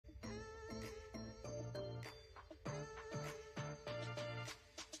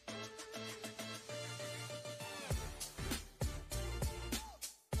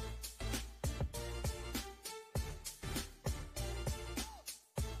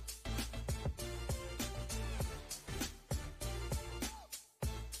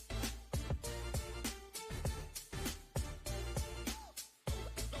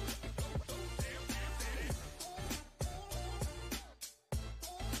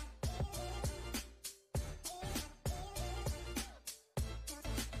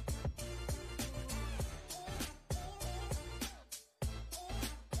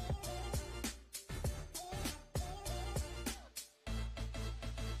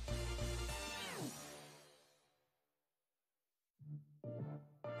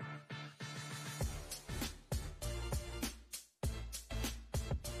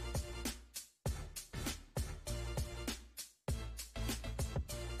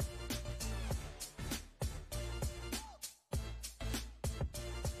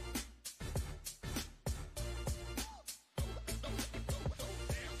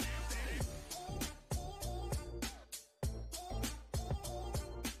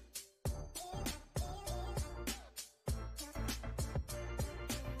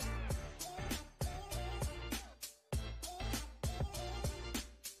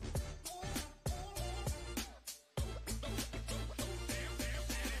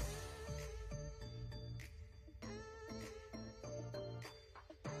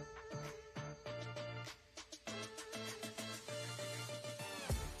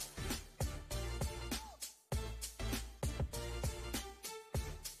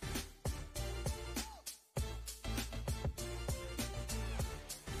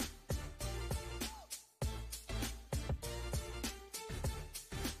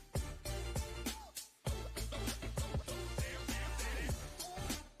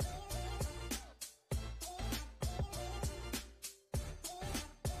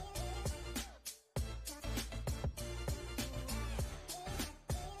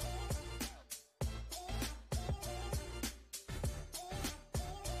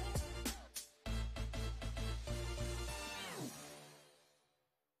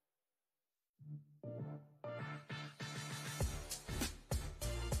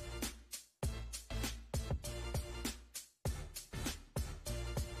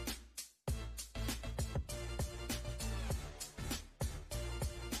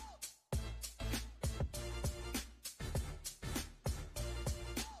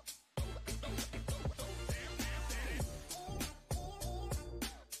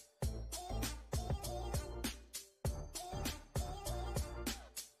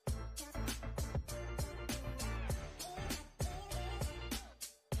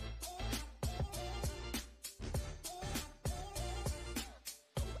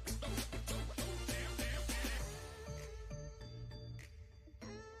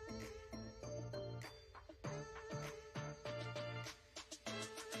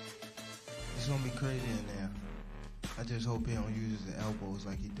It's gonna be crazy in there. I just hope he don't use his elbows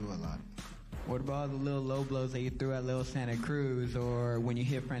like he do a lot. What about all the little low blows that you threw at Lil Santa Cruz, or when you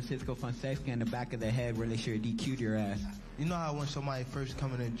hit Francisco Fonseca in the back of the head where they should have DQ'd your ass? You know how when somebody first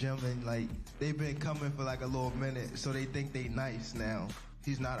come in the gym and like they've been coming for like a little minute, so they think they nice now.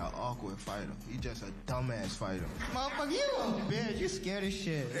 He's not an awkward fighter. He's just a dumbass fighter. Motherfucker, you a bitch. You scared as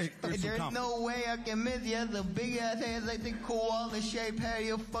shit. There's no way I can miss you. That's a big ass head like the koala shaped head.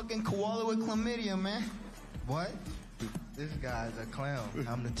 You're a fucking koala with chlamydia, man. What? This guy's a clown.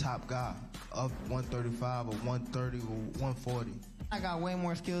 I'm the top guy of 135 or 130 or 140. I got way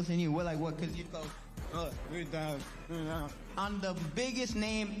more skills than you. We're like, what? Because you go, I'm the biggest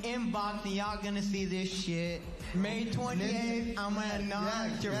name in boxing. Y'all gonna see this shit. May 28th, I'm gonna knock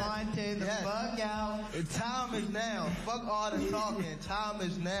Gervonta the fuck out. Time is now. Fuck all the talking. Time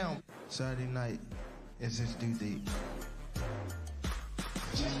is now. Saturday night, it's this due date.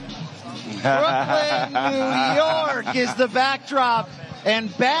 Brooklyn, New York is the backdrop,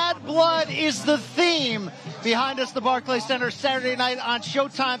 and Bad Blood is the theme. Behind us, the Barclays Center, Saturday night on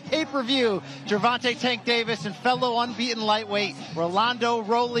Showtime pay-per-view. Gervonta Tank Davis and fellow unbeaten lightweight Rolando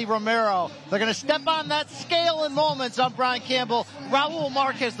Romero. They're going to step on that scale in moments. I'm Brian Campbell. Raul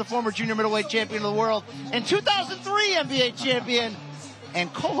Marquez, the former junior middleweight champion of the world and 2003 NBA champion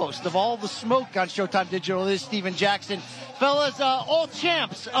and co-host of All the Smoke on Showtime Digital, is Steven Jackson. Fellas, all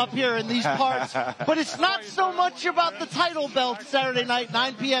champs up here in these parts, but it's not so much about the title belt Saturday night,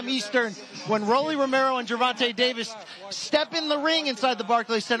 9 p.m. Eastern, when Rolly Romero and Gervonta Davis step in the ring inside the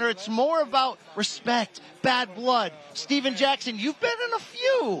Barclays Center. It's more about respect, bad blood. Steven Jackson, you've been in a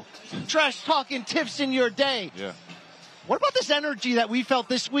few trash-talking tiffs in your day. Yeah. What about this energy that we felt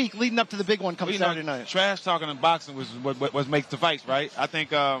this week leading up to the big one coming Saturday night? Trash talking in boxing was what makes the fights, right? I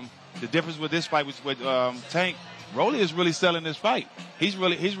think the difference with this fight was with Tank. Rolly is really selling this fight. He's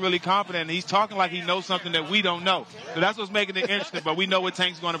really confident. He's talking like he knows something that we don't know. So that's what's making it interesting. But we know what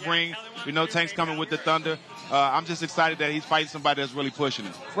Tank's going to bring. We know Tank's coming with the thunder. I'm just excited that he's fighting somebody that's really pushing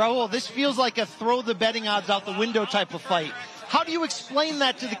it. Raul, this feels like a throw the betting odds out the window type of fight. How do you explain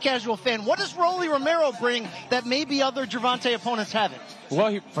that to the casual fan? What does Rolly Romero bring that maybe other Gervonta opponents haven't?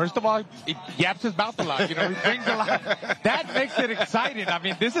 Well, first of all, he yaps his mouth a lot. You know, he brings a lot. That makes it exciting. I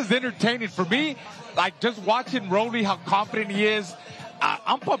mean, this is entertaining for me. Like just watching Rolly, how confident he is.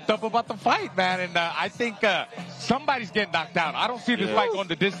 I'm pumped up about the fight, man, and I think somebody's getting knocked out. I don't see this fight going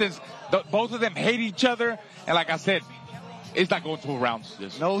the distance. Both of them hate each other, and like I said, it's not going 2 rounds.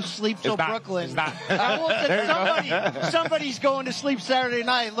 No sleep till Brooklyn. It's not. Somebody's going to sleep Saturday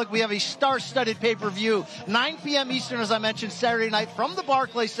night. Look, we have a star-studded pay-per-view, 9 p.m. Eastern, as I mentioned, Saturday night from the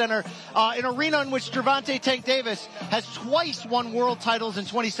Barclays Center, an arena in which Gervonta Tank Davis has twice won world titles in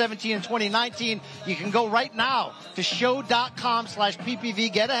 2017 and 2019. You can go right now to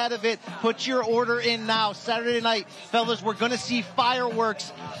show.com/PPV. Get ahead of it. Put your order in now. Saturday night, fellas, we're going to see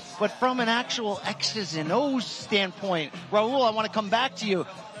fireworks. But from an actual X's and O's standpoint, Raul, I want to come back to you.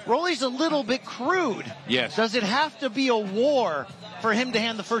 Rolly's a little bit crude. Yes. Does it have to be a war for him to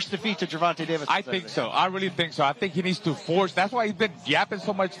hand the first defeat to Gervonta Davis? I think so. I really think so. I think he needs to force. That's why he's been yapping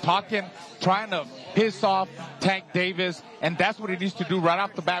so much, talking, trying to piss off Tank Davis. And that's what he needs to do right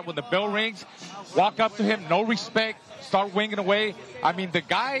off the bat when the bell rings. Walk up to him, no respect, start winging away. I mean, the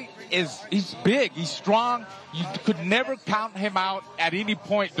guy he's big, he's strong. You could never count him out at any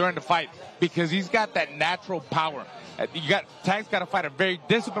point during the fight because he's got that natural power. Tank's got to fight a very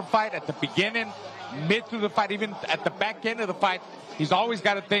disciplined fight at the beginning, mid through the fight, even at the back end of the fight. He's always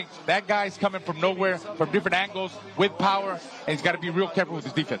got to think that guy's coming from nowhere, from different angles, with power, and he's got to be real careful with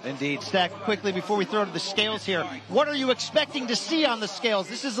his defense. Indeed. Stack, quickly before we throw to the scales here, what are you expecting to see on the scales?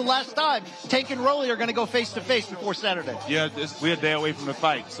 This is the last time Tank and Rolly are going to go face-to-face before Saturday. Yeah, we're a day away from the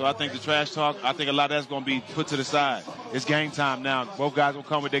fight, so I think the trash talk, I think a lot of that's going to be put to the side. It's game time now. Both guys will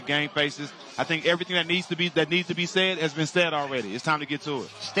come with their game faces. I think everything that needs to be said has been said already. It's time to get to it.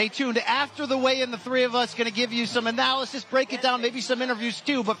 Stay tuned. After the weigh-in, the three of us going to give you some analysis, break it down, maybe some interviews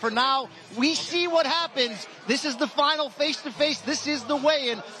too. But for now, we see what happens. This is the final face-to-face. This is the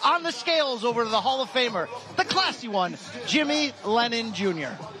weigh-in on the scales over to the Hall of Famer, the classy one, Jimmy Lennon Jr.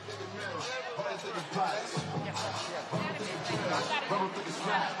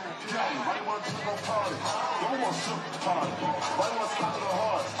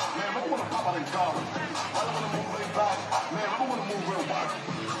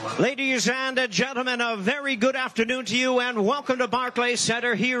 Ladies and gentlemen, a very good afternoon to you and welcome to Barclays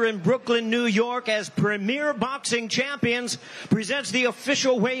Center here in Brooklyn, New York, as Premier Boxing Champions presents the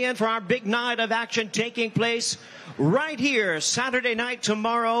official weigh-in for our big night of action taking place right here Saturday night,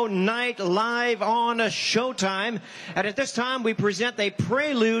 tomorrow night, live on Showtime. And at this time, we present a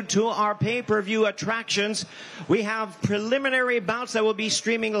prelude to our pay-per-view attractions. We have preliminary bouts that will be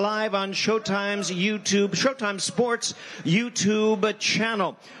streaming live on Showtime's Showtime Sports YouTube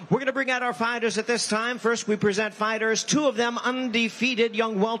channel. We're going to bring out our fighters at this time. First, we present fighters, two of them undefeated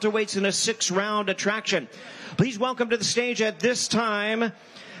young welterweights in a 6-round attraction. Please welcome to the stage at this time,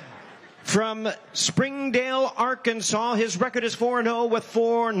 from Springdale, Arkansas, his record is 4-0 with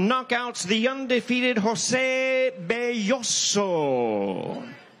 4 knockouts, the undefeated Jose Belloso.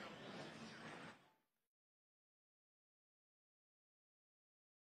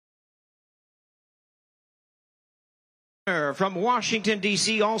 From Washington,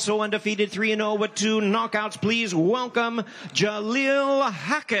 D.C., also undefeated, 3-0 with 2 knockouts. Please welcome Jaleel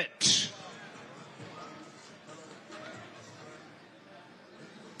Hackett.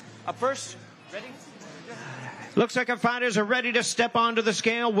 Up first, ready? Looks like our fighters are ready to step onto the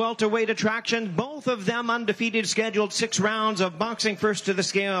scale. Welterweight attraction, both of them undefeated, scheduled 6 rounds of boxing. First to the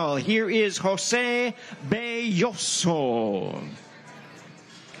scale, here is Jose Belloso.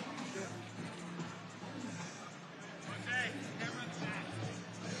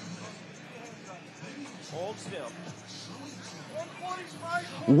 Hold still.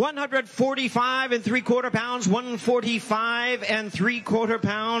 145 3/4 pounds, 145 3/4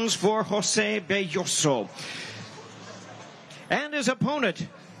 pounds for Jose Belloso. And his opponent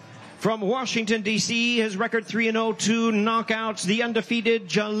from Washington, D.C., his record 3-0, 2 knockouts, the undefeated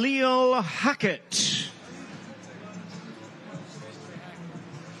Jaleel Hackett.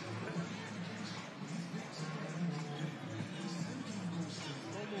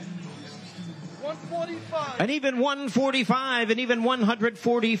 An even 145 and even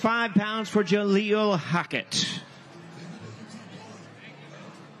 145 pounds for Jaleel Hackett.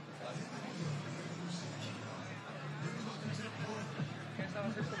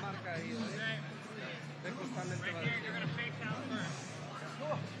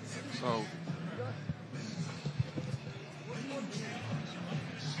 So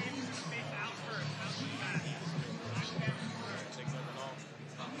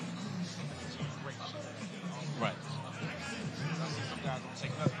right. Some guys don't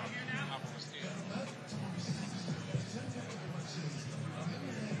take nothing off of us there.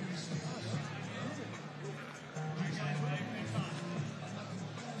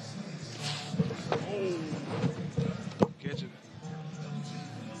 Oh, catch it.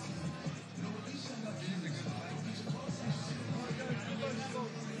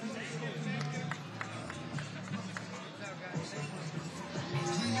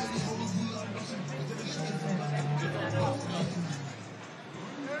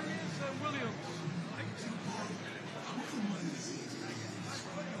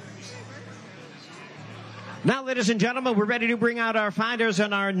 Now, ladies and gentlemen, we're ready to bring out our fighters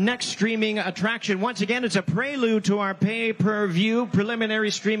on our next streaming attraction. Once again, it's a prelude to our pay-per-view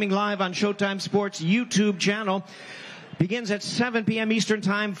preliminary streaming live on Showtime Sports YouTube channel. Begins at 7 p.m. Eastern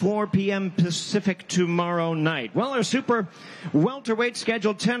Time, 4 p.m. Pacific tomorrow night. Well, our super welterweight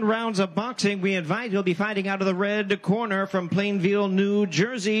scheduled 10 rounds of boxing. We invite, he'll be fighting out of the red corner from Plainville, New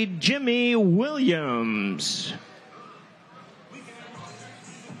Jersey, Jimmy Williams.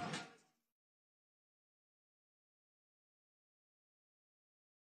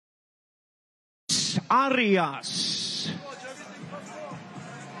 Arias.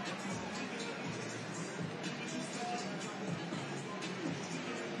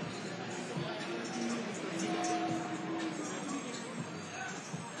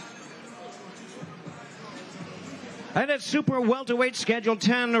 And at super welterweight, scheduled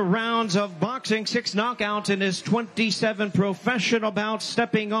 10 rounds of boxing, 6 knockouts in his 27 professional bouts.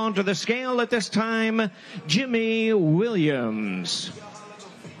 Stepping onto the scale at this time, Jimmy Williams.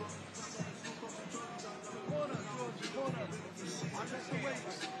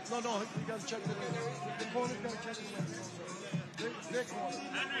 No, you gotta check the weight. The corner's gotta check the weight. Their corner.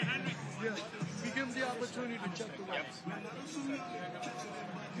 Henry. Yeah. We give them the opportunity to check the weight.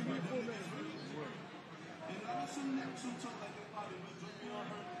 Give me 4 minutes.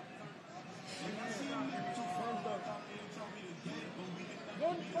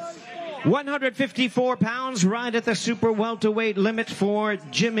 154 pounds, right at the super welterweight limit for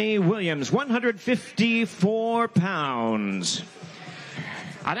Jimmy Williams. 154 pounds.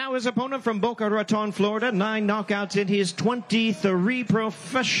 And now his opponent from Boca Raton, Florida, 9 knockouts in his 23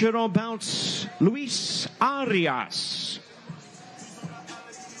 professional bouts, Luis Arias.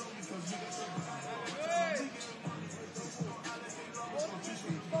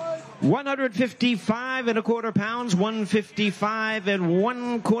 155 1/4 pounds, 155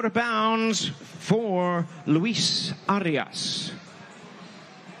 1/4 pounds for Luis Arias.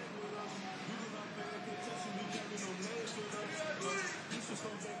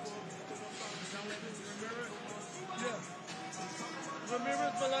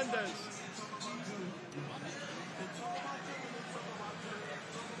 Ramirez Melendez.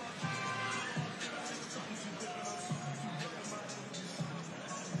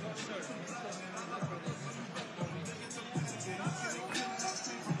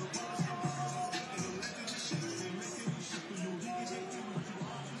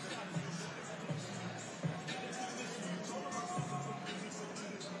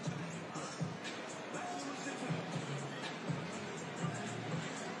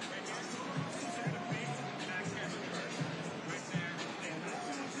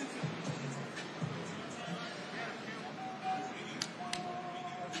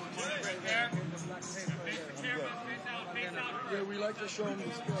 Yeah, we like to show them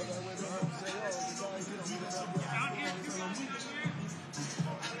the skill. That way they don't say, oh, the guy, you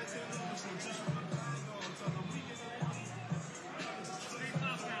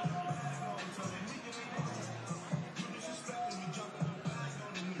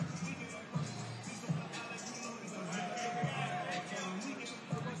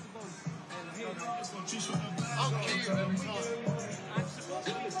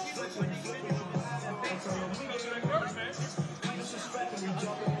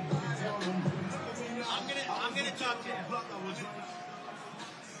know, I'm gonna talk to him.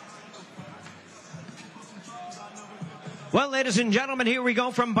 Well, ladies and gentlemen, here we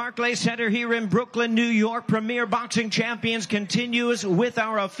go from Barclays Center here in Brooklyn, New York. Premier Boxing Champions continues with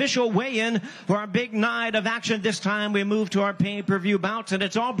our official weigh-in for our big night of action. This time we move to our pay-per-view bouts, and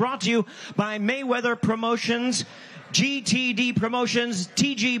it's all brought to you by Mayweather Promotions, GTD Promotions,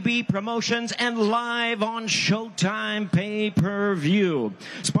 TGB Promotions, and live on Showtime Pay-Per-View.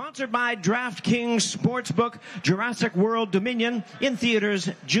 Sponsored by DraftKings Sportsbook, Jurassic World Dominion, in theaters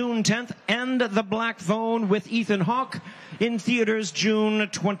June 10th, and The Black Phone with Ethan Hawke in theaters June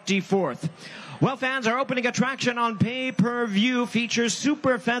 24th. Well, fans, our opening attraction on pay-per-view features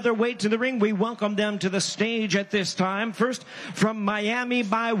super featherweights in the ring. We welcome them to the stage at this time. First, from Miami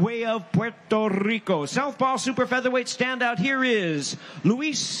by way of Puerto Rico, Southpaw super featherweight standout, here is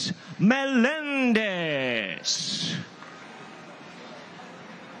Luis Melendez.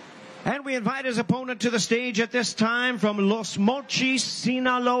 And we invite his opponent to the stage at this time from Los Mochis,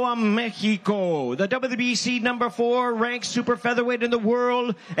 Sinaloa, Mexico. The WBC #4 ranked super featherweight in the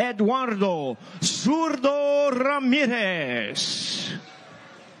world, Eduardo Zurdo Ramirez.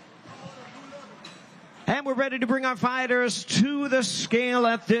 And we're ready to bring our fighters to the scale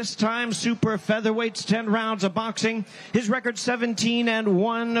at this time. Super featherweights, 10 rounds of boxing. His record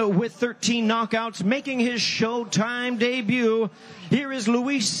 17-1 with 13 knockouts, making his Showtime debut. Here is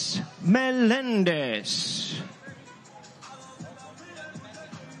Luis Melendez.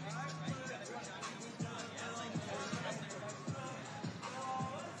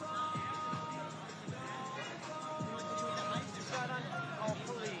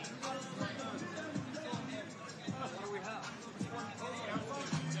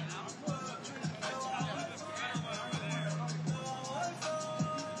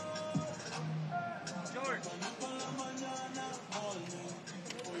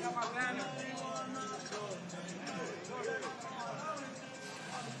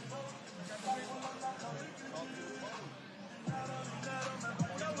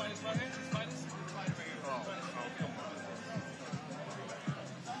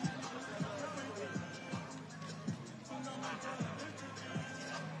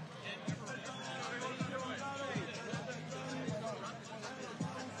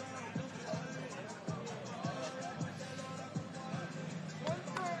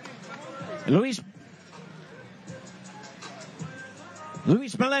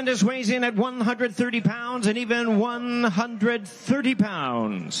 Luis Melendez weighs in at 130 pounds and even 130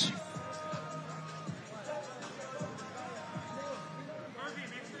 pounds.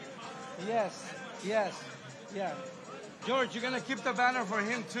 Yes. George, you're going to keep the banner for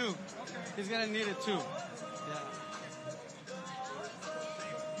him too. He's going to need it too. Yeah.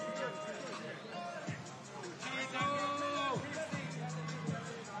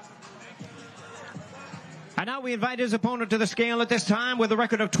 And now we invite his opponent to the scale at this time with a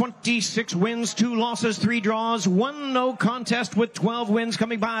record of 26 wins, 2 losses, 3 draws, 1 no contest with 12 wins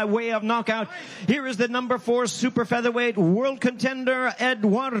coming by way of knockout. Here is the #4 super featherweight world contender,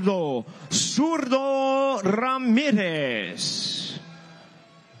 Eduardo Zurdo Ramirez.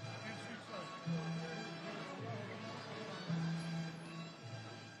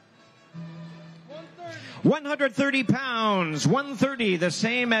 130 pounds, 130, the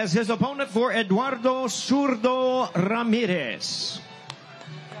same as his opponent for Eduardo Zurdo Ramirez.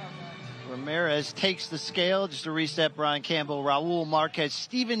 Ramirez takes the scale. Just to reset, Brian Campbell, Raul Marquez,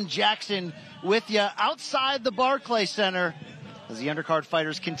 Steven Jackson with you outside the Barclays Center as the undercard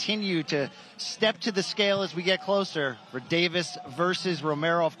fighters continue to step to the scale as we get closer for Davis versus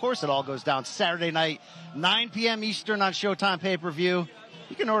Romero. Of course, it all goes down Saturday night, 9 p.m. Eastern on Showtime pay-per-view.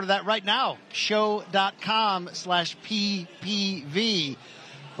 You can order that right now, show.com/PPV.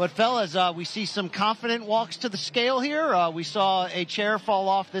 But fellas, we see some confident walks to the scale here. We saw a chair fall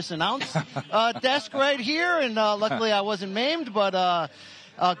off this announce desk right here, and luckily I wasn't maimed, but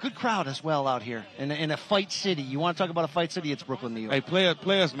good crowd as well out here in a fight city. You want to talk about a fight city? It's Brooklyn, New York. Hey,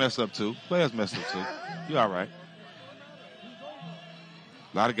 players mess up too. Players mess up too. You all right.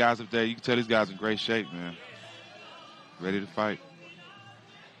 A lot of guys up there, you can tell these guys in great shape, man. Ready to fight.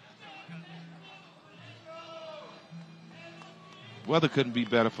 Weather couldn't be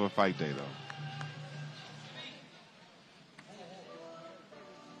better for a fight day, though.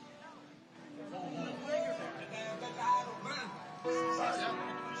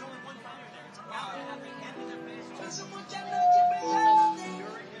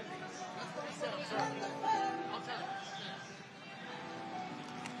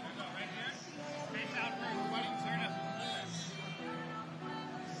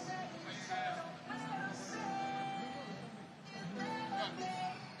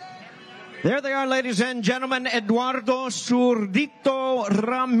 There they are, ladies and gentlemen. Eduardo Zurdito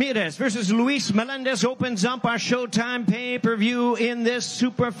Ramirez versus Luis Melendez opens up our Showtime pay-per-view in this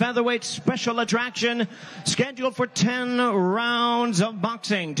super featherweight special attraction scheduled for 10 rounds of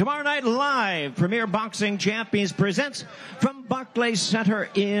boxing. Tomorrow night live, Premier Boxing Champions presents from Barclays Center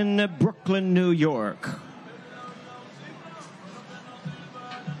in Brooklyn, New York.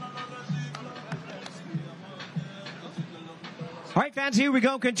 All right, fans, here we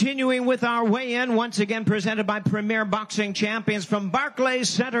go, continuing with our weigh-in, once again presented by Premier Boxing Champions from Barclays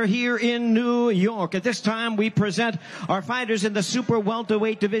Center here in New York. At this time, we present our fighters in the super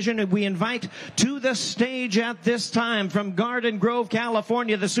welterweight division, and we invite to the stage at this time from Garden Grove,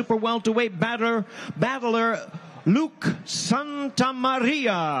 California, the super welterweight battler Luke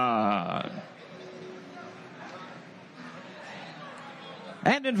Santamaria.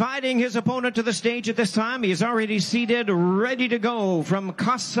 And inviting his opponent to the stage at this time, he is already seated, ready to go from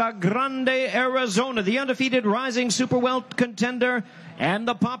Casa Grande, Arizona, the undefeated rising super welt contender and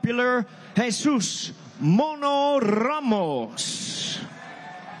the popular Jesus Mono Ramos.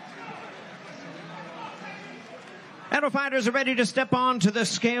 And our fighters are ready to step on to the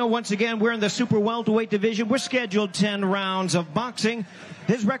scale. Once again, we're in the super welterweight division. We're scheduled 10 rounds of boxing.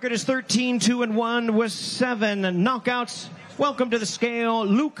 His record is 13-2-1 with 7 knockouts. Welcome to the scale,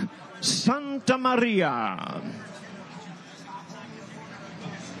 Luke Santamaria.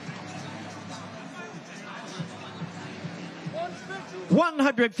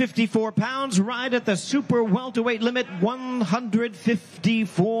 £154, right at the super welterweight limit,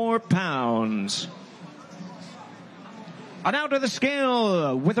 154 pounds. And out of the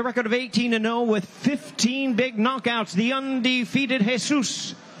scale, with a record of 18-0 with 15 big knockouts, the undefeated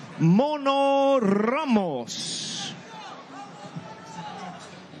Jesus Mono Ramos.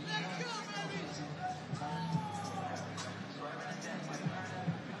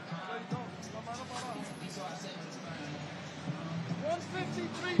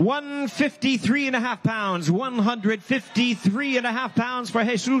 £153.5, 153.5 pounds for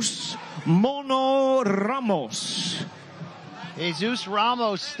Jesus Mono Ramos. Jesus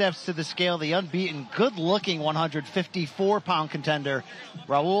Ramos steps to the scale, the unbeaten, good-looking 154-pound contender.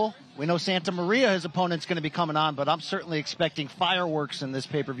 Raul, we know Santa Maria, his opponent's going to be coming on, but I'm certainly expecting fireworks in this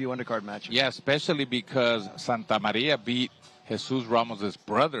pay-per-view undercard match. Yeah, especially because Santa Maria beat Jesus Ramos'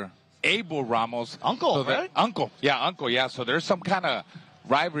 brother, Abel Ramos. Uncle, so right? Uncle, yeah. So there's some kind of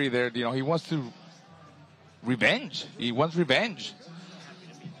rivalry there. You know, he wants to revenge. He wants revenge.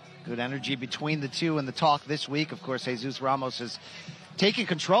 Good energy between the two in the talk this week. Of course, Jesus Ramos has taken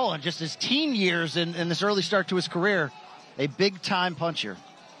control in just his teen years in this early start to his career. A big-time puncher.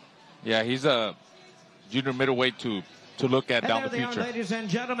 Yeah, he's a junior middleweight to look at down the future. And there they are, ladies and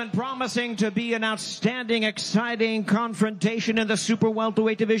gentlemen, promising to be an outstanding, exciting confrontation in the super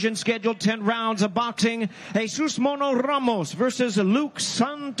welterweight division. Scheduled 10 rounds of boxing. Jesus Mono Ramos versus Luke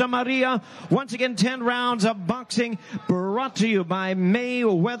Santamaria. Once again, 10 rounds of boxing brought to you by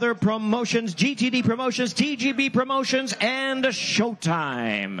Mayweather Promotions, GTD Promotions, TGB Promotions, and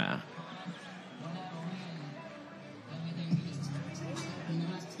Showtime.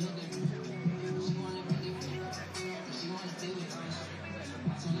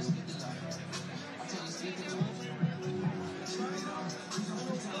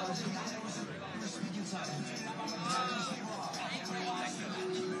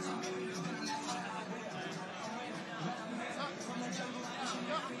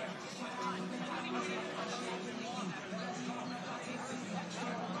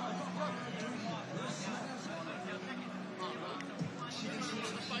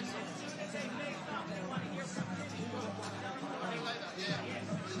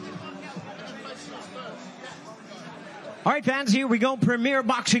 All right, fans, here we go. Premier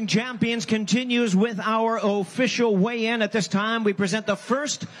Boxing Champions continues with our official weigh-in. At this time, we present the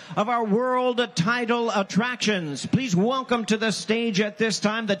first of our world title attractions. Please welcome to the stage at this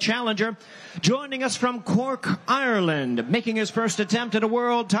time the challenger joining us from Cork, Ireland. Making his first attempt at a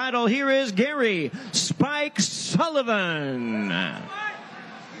world title, here is Gary Spike Sullivan.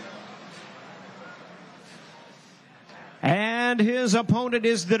 And his opponent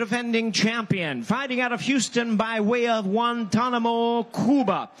is the defending champion, fighting out of Houston by way of Guantanamo,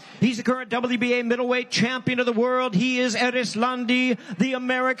 Cuba. He's the current WBA middleweight champion of the world. He is Erislandi, the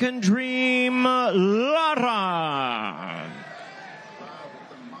American Dream, Lara.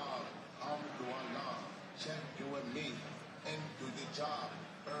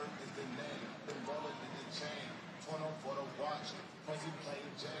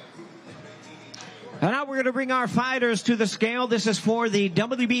 And now we're going to bring our fighters to the scale. This is for the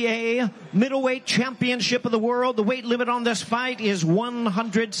WBA Middleweight Championship of the World. The weight limit on this fight is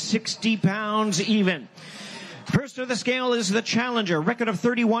 160 pounds even. First to the scale is the challenger. Record of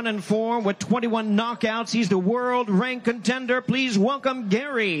 31-4 with 21 knockouts. He's the world ranked contender. Please welcome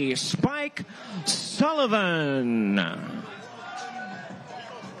Gary Spike Sullivan.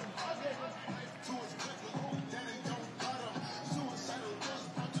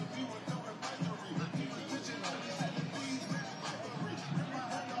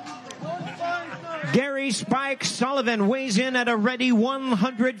 'Spike' Sullivan weighs in at a ready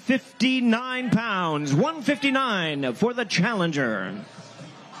 159 pounds. 159 for the challenger.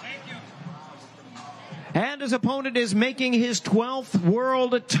 And his opponent is making his 12th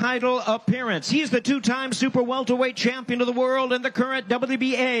world title appearance. He's the two-time super welterweight champion of the world and the current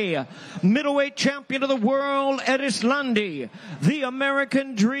WBA middleweight champion of the world, Erislandi, the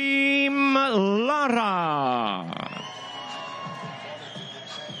American Dream, Lara.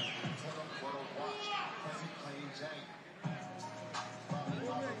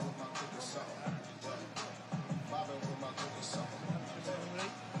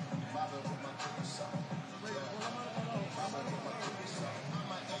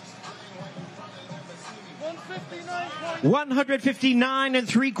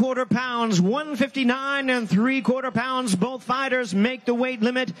 $159.75 pounds. 159.75 pounds. Both fighters make the weight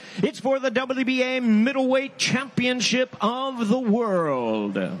limit. It's for the WBA Middleweight Championship of the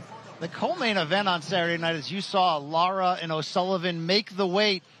World. The co-main event on Saturday night, as you saw, Lara and O'Sullivan make the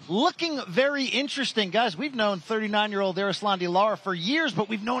weight. Looking very interesting, guys. We've known 39-year-old Erislandi Lara for years, but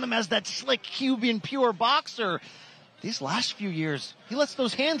we've known him as that slick Cuban pure boxer. These last few years, he lets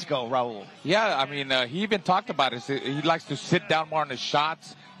those hands go, Raul. Yeah, I mean, he even talked about it. He likes to sit down more on his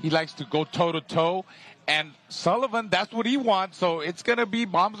shots. He likes to go toe-to-toe. And Sullivan, that's what he wants. So it's going to be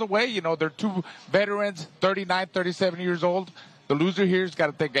bombs away. You know, they're two veterans, 39, 37 years old. The loser here's got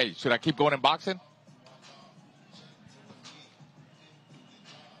to think, hey, should I keep going in boxing?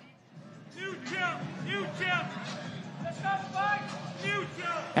 New champ. Let's not fight. New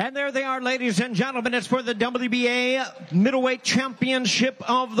champ. And there they are, ladies and gentlemen. It's for the WBA Middleweight Championship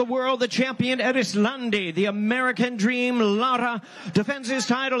of the World. The champion, Erislandi, the American Dream, Lara, defends his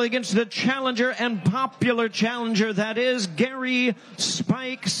title against the challenger and popular challenger, that is Gary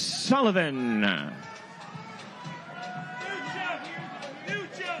Spike Sullivan. New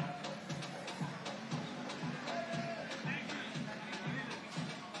champ.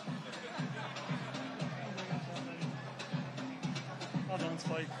 Hold on,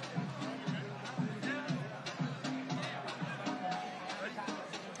 Spike.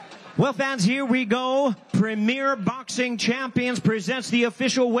 Well, fans, here we go. Premier Boxing Champions presents the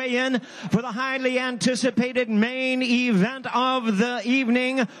official weigh-in for the highly anticipated main event of the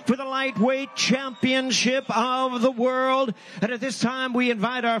evening for the lightweight championship of the world. And at this time, we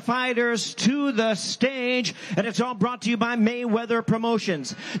invite our fighters to the stage. And it's all brought to you by Mayweather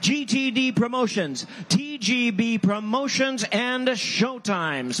Promotions, GTD Promotions, TGB Promotions, and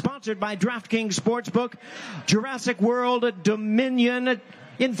Showtime. Sponsored by DraftKings Sportsbook, Jurassic World Dominion,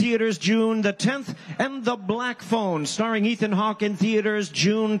 in theaters June the 10th, and The Black Phone, starring Ethan Hawke, in theaters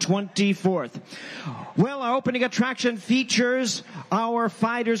June 24th. Well, our opening attraction features our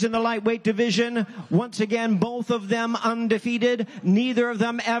fighters in the lightweight division. Once again, both of them undefeated. Neither of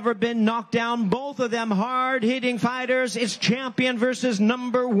them ever been knocked down. Both of them hard-hitting fighters. It's champion versus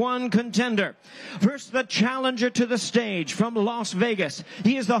number one contender. First, the challenger to the stage from Las Vegas.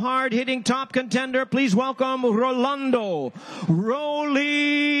 He is the hard-hitting top contender. Please welcome Rolando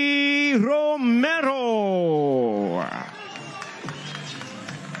Romero.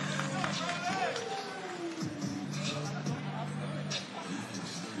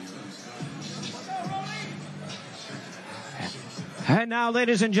 And now,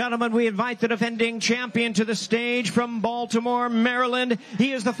 ladies and gentlemen, we invite the defending champion to the stage from Baltimore, Maryland.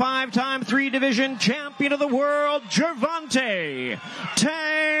 He is the 5-time 3-division champion of the world, Gervonta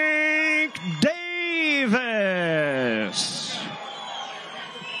Tank Davis.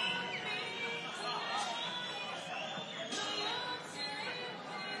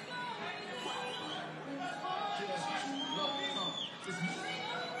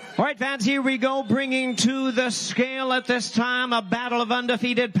 All right, fans, here we go, bringing to the scale at this time a battle of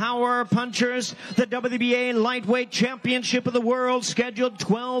undefeated power punchers. The WBA Lightweight Championship of the World, scheduled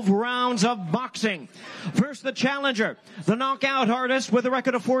 12 rounds of boxing. First, the challenger, the knockout artist with a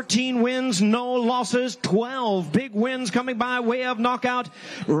record of 14 wins, no losses, 12 big wins coming by way of knockout.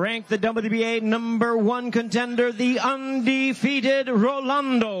 Ranked the WBA #1 contender, the undefeated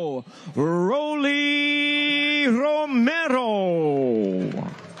Rolando Romero.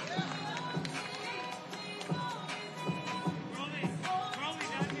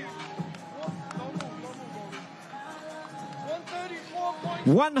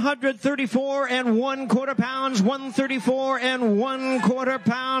 $134 1/4 pounds, $134 1/4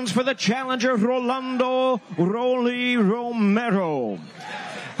 pounds for the challenger, Rolando Romero.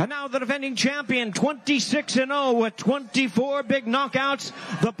 And now the defending champion, 26-0 with 24 big knockouts,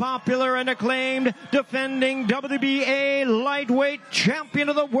 the popular and acclaimed defending WBA lightweight champion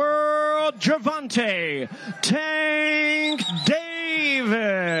of the world, Gervonta Tank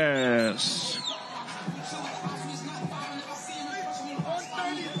Davis.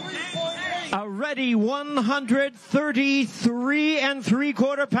 A ready 133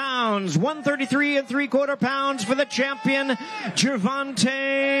 3/4 pounds. 133 3/4 pounds for the champion,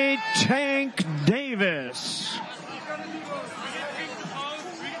 Gervonta Tank Davis.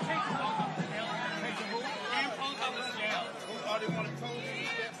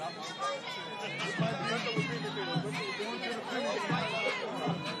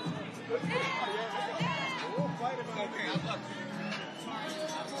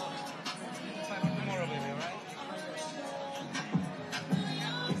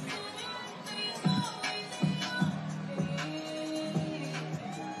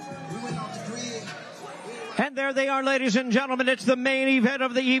 And there they are, ladies and gentlemen. It's the main event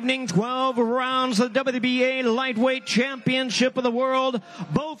of the evening. 12 rounds of the WBA Lightweight Championship of the World.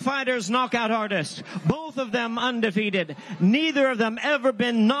 Both fighters knockout artists. Both of them undefeated. Neither of them ever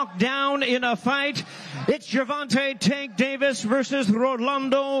been knocked down in a fight. It's Gervonta Tank Davis versus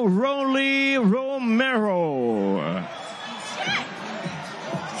Rolando Romero.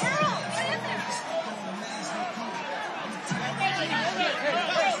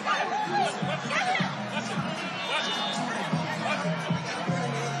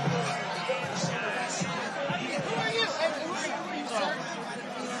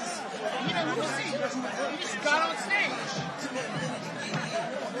 Got on stage.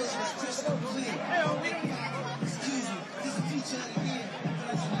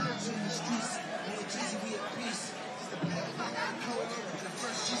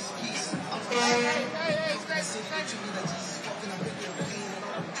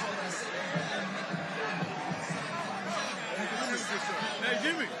 Hey,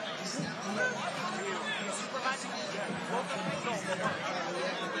 Jimmy.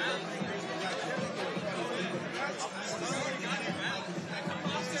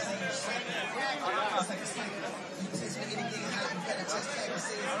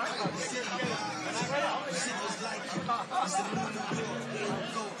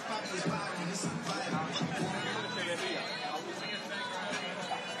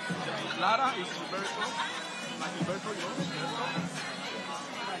 Lara is Gilberto. Like Gilberto, you know?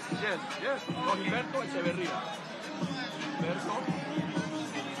 Yes, yes. No, Gilberto Echeverría. Gilberto.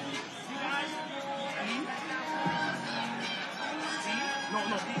 No,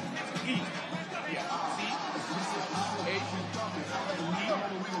 no, E. Yeah. C. H.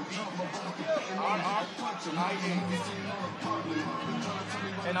 R-R-I-A.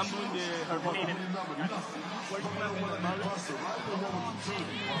 And I'm doing the harmony.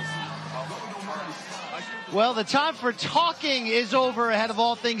 Well, the time for talking is over ahead of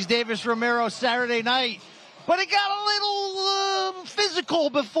All Things Davis Romero Saturday night. But it got a little physical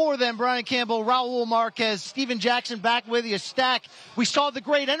before then. Brian Campbell, Raul Marquez, Steven Jackson back with you. Stack. We saw the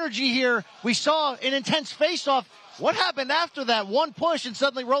great energy here. We saw an intense face-off. What happened after that? One push and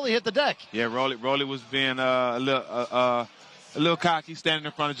suddenly Rolly hit the deck. Yeah, Rolly was being a little cocky, standing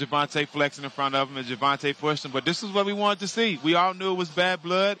in front of Gervonta, flexing in front of him, and Gervonta pushed him. But this is what we wanted to see. We all knew it was bad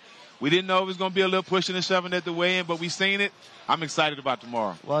blood. We didn't know it was going to be a little pushing and shoving at the weigh-in, but we seen it. I'm excited about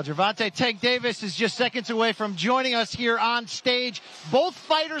tomorrow. Well, Gervonta Tank Davis is just seconds away from joining us here on stage. Both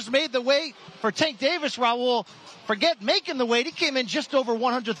fighters made the weight. For Tank Davis, Raul, forget making the weight. He came in just over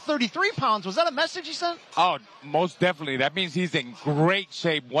 133 pounds. Was that a message he sent? Oh, most definitely. That means he's in great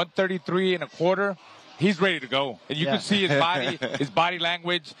shape. 133 and a quarter. He's ready to go. And you could see his body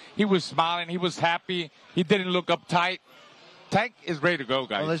language. He was smiling. He was happy. He didn't look uptight. Tank is ready to go,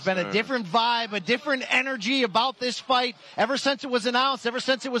 guys. Well, there's been a different vibe, a different energy about this fight ever since it was announced, ever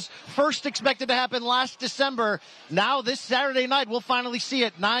since it was first expected to happen last December. Now this Saturday night, we'll finally see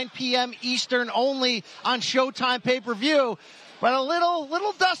it, 9 p.m. Eastern only on Showtime pay-per-view. But a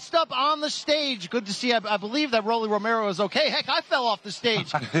little dust up on the stage. Good to see. I believe that Rolando Romero is okay. Heck, I fell off the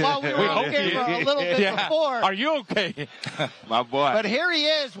stage while we were okay for a little bit before. Are you okay? My boy. But here he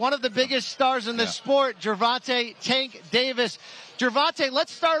is, one of the biggest stars in the sport, Gervonta Tank Davis. Gervonta,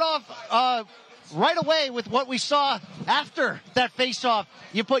 let's start off right away with what we saw after that face-off.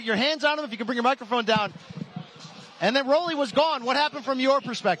 You put your hands on him, if you can bring your microphone down. And then Rolly was gone. What happened from your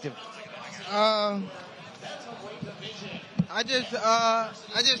perspective? I just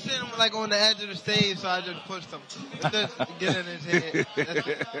seen him like on the edge of the stage, so I just pushed him. Just get in his head.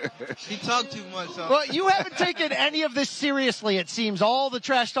 He talked too much. So. Well, you haven't taken any of this seriously, it seems. All the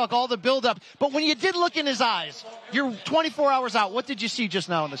trash talk, all the build-up. But when you did look in his eyes, you're 24 hours out. What did you see just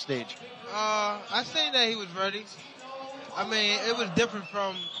now on the stage? I seen that he was ready. I mean, it was different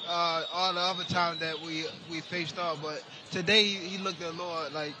from all the other times that we faced off, but today he looked a little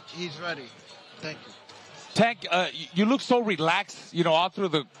like he's ready. Thank you. Tank, you look so relaxed, all through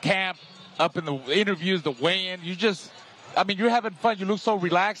the camp, up in the interviews, the weigh-in. You're having fun. You look so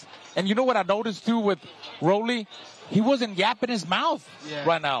relaxed. And you know what I noticed, too, with Rolly? He wasn't yapping his mouth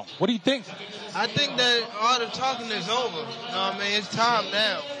right now. What do you think? I think that all the talking is over. You know what I mean? It's time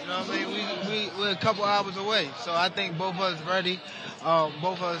now. You know what I mean? We're a couple hours away. So I think both of us ready.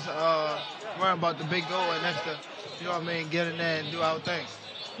 Both of us worrying about the big goal, and that's get in there and do our thing.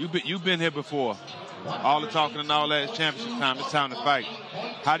 You've been here before. All the talking and all that is championship time. It's time to fight.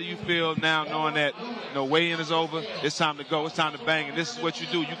 How do you feel now knowing that weigh-in is over? It's time to go. It's time to bang. And this is what you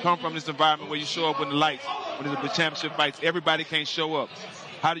do. You come from this environment where you show up when the lights, when there's a championship fights. Everybody can't show up.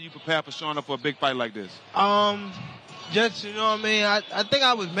 How do you prepare for showing up for a big fight like this? Just, I think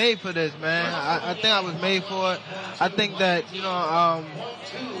I was made for this, man. I think I was made for it. I think that,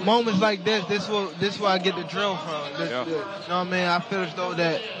 moments like this is where I get the drill from. I feel as though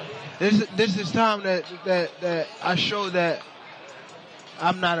that this is time that I show that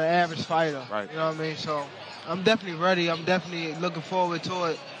I'm not an average fighter. Right. You know what I mean? So I'm definitely ready. I'm definitely looking forward to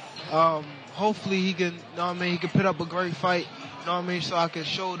it. Hopefully he can, he can put up a great fight. So I can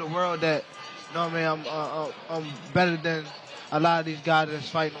show the world that, I'm better than a lot of these guys that's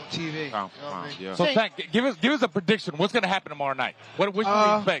fighting on TV. So, Tank, give us a prediction. What's going to happen tomorrow night? What should we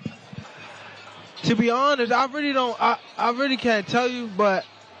expect? To be honest, I really don't. I really can't tell you, but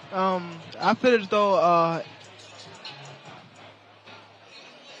I feel as though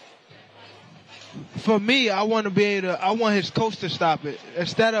for me, I want his coach to stop it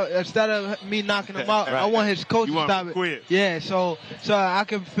instead of me knocking him out. I want his coach to stop it. Quit. Yeah, so I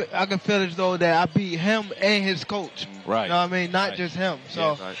can feel as though that I beat him and his coach. Right. You know what I mean? Not just him.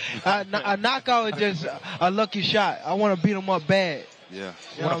 So a knockout is just a lucky shot. I want to beat him up bad. Yeah.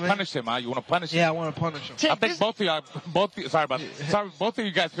 You want to punish him, huh? You want to punish him? Yeah, I want to punish him. I think both of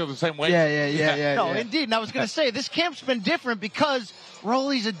you guys feel the same way. Yeah. No, indeed. And I was going to say, this camp's been different because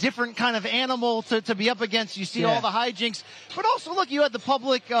Rolly's a different kind of animal to be up against. You see all the hijinks. But also, look, you had the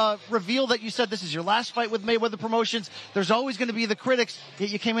public reveal that you said this is your last fight with Mayweather Promotions. There's always going to be the critics.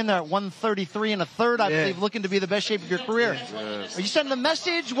 You came in there at 133 and a third, I believe, looking to be the best shape of your career. Yes. Are you sending a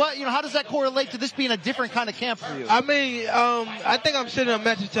message? How does that correlate to this being a different kind of camp for you? I mean, I think I'm sending a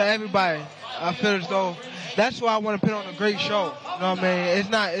message to everybody. I feel as though that's why I want to put on a great show. You know what I mean?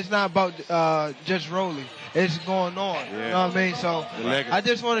 It's not about just Rolly. It's going on. Yeah. You know what I mean? So I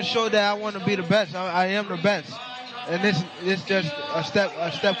just want to show that I want to be the best. I am the best. And this just a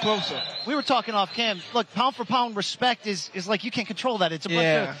step closer. We were talking off cam. Look, pound for pound respect is like you can't control that. It's a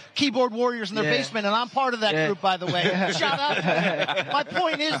bunch of keyboard warriors in their basement, and I'm part of that group, by the way. Shout out. My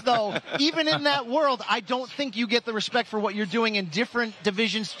point is, though, even in that world, I don't think you get the respect for what you're doing in different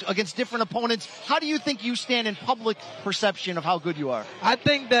divisions against different opponents. How do you think you stand in public perception of how good you are? I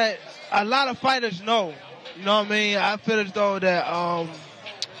think that a lot of fighters know. You know what I mean? I feel as though that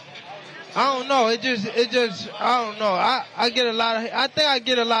I don't know. It just I don't know. I get a lot of. I think I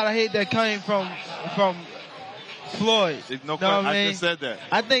get a lot of hate that came from Floyd. No question. I just said that.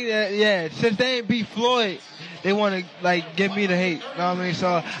 I think that since they ain't beat Floyd, they want to like give me the hate. You know what I mean?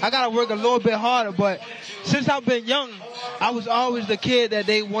 So I gotta work a little bit harder. But since I've been young, I was always the kid that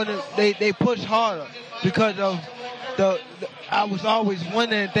they push harder because of I was always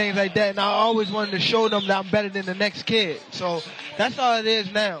winning and things like that, and I always wanted to show them that I'm better than the next kid. So that's all it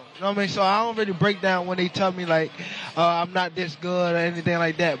is now. You know what I mean? So I don't really break down when they tell me like I'm not this good or anything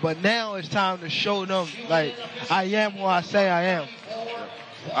like that. But now it's time to show them like I am who I say I am.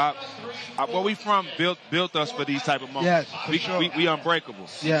 Where we from built us for these type of moments. Yes, for sure. We unbreakable.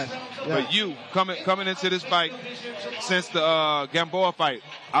 Yes. But you coming into this fight since the Gamboa fight,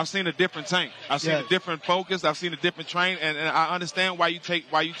 I've seen a different Tank. I've seen a different focus. I've seen a different train, and I understand why you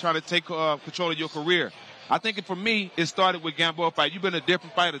try to take control of your career. I think for me, it started with Gamboa fight. You've been a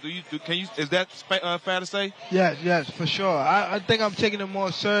different fighter. Is that fair to say? Yes, for sure. I think I'm taking it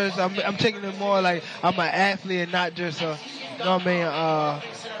more serious. I'm taking it more like I'm an athlete and not just a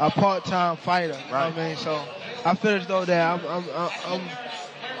part-time fighter. You know what I mean? So I feel as though that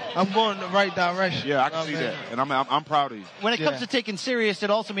I'm going in the right direction. Yeah, I can see that, and I'm proud of you. When it comes to taking serious, it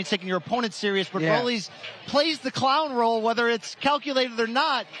also means taking your opponent serious. But Rolly plays the clown role, whether it's calculated or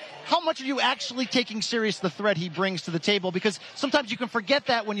not. How much are you actually taking serious the threat he brings to the table? Because sometimes you can forget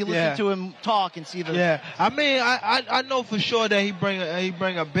that when you listen to him talk and see the. Yeah, I mean, I know for sure that he bring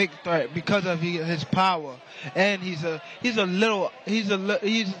a big threat because of his power, and he's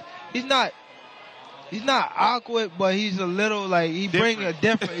not awkward, but he's a little like he bring a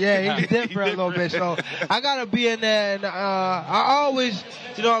different. Yeah, he's different a little bit. So I gotta be in there, and I always,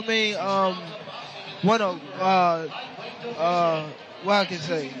 you know what I mean, what I can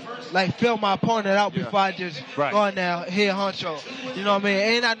say, like fill my opponent out before I just go in there, hit honcho. You know what I mean?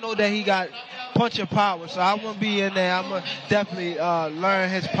 And I know that he got punching power, so I'm gonna be in there. I'm gonna definitely learn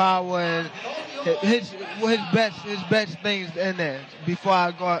his power and his best things in there before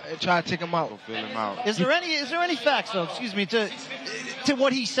I go and try to take him out. Fill him out. Is there any facts though? Excuse me, to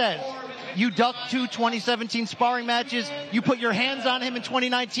what he said. You ducked 2 2017 sparring matches. You put your hands on him in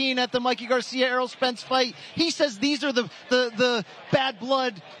 2019 at the Mikey Garcia Errol Spence fight. He says these are the bad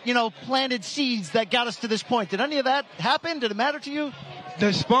blood, planted seeds that got us to this point. Did any of that happen? Did it matter to you?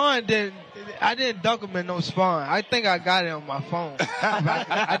 The sparring I didn't duck him in no sparring. I think I got it on my phone.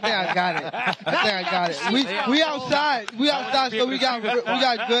 I think I got it. We outside, so we got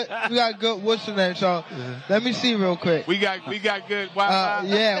good what's the name? So let me see real quick. We got good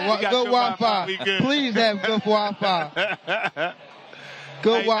Wi-Fi. Good Wi-Fi. Please have good Wi-Fi.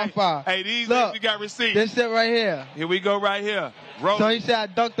 Good Wi-Fi. Hey, these look, we got receipts. This it right here. Here we go right here. Rolly. So he said I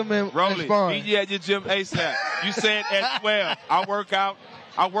ducked him in sparring. Meet you at your gym ASAP. You said at 12.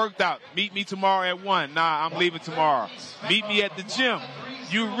 I worked out. Meet me tomorrow at 1. Nah, I'm leaving tomorrow. Meet me at the gym.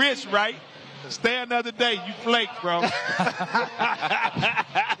 You rich, right? Stay another day. You flake, bro.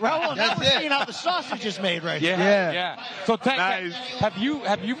 Raul, now we're seeing how the sausage is made right here. Yeah. So, Tank, nice. do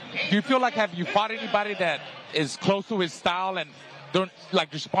you feel like have you fought anybody that is close to his style and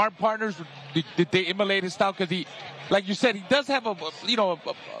like your sparring partners? Did they emulate his style? Because he, like you said, he does have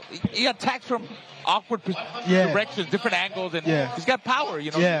he attacks from awkward directions, different angles, and he's got power.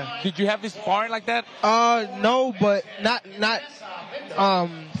 Yeah. Did you have his sparring like that? No, but not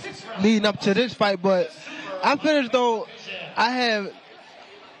leading up to this fight. But I feel as though I have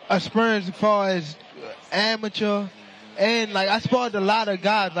experience as far as amateur. And like I sparred a lot of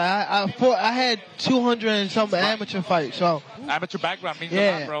guys. Like I had 200 and some amateur fights. So amateur background means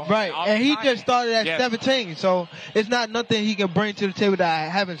a lot, bro. Right. And he just started at 17. So it's not nothing he can bring to the table that I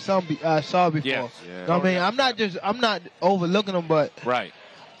haven't saw before. Yes. You know what I mean? I'm not overlooking him, but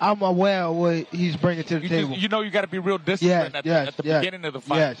I'm aware of what he's bringing to the table. You got to be real disciplined at the beginning of the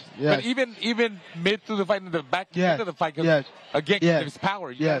fight. But even mid through the fight and the back end of the fight, again, his power.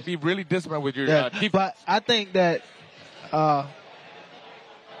 You got to be really disciplined with your defense. But I think that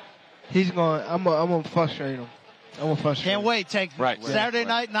he's going. I'm gonna frustrate him. Can't wait. Tank. Saturday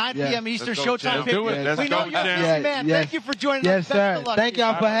night, 9 p.m. Eastern, Showtime. Do it. We know you're a busy man. Thank you for joining us. Yes, sir. Thank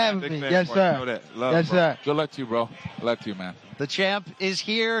y'all for having me. Yes, sir. Yes, sir. Good luck to you, bro. Good luck to you, man. The champ is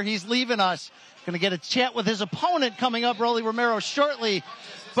here. He's leaving us. Going to get a chat with his opponent coming up, Rolando Romero, shortly.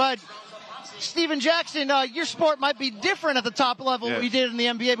 But Steven Jackson, your sport might be different at the top level than we did in the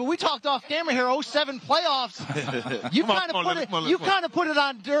NBA, but we talked off camera here, 07 playoffs. You kind of put it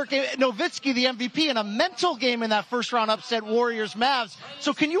on Dirk Nowitzki, the MVP, in a mental game in that first round upset, Warriors-Mavs.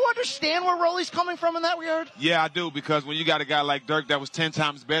 So can you understand where Rolly's coming from in that regard? Yeah, I do, because when you got a guy like Dirk that was 10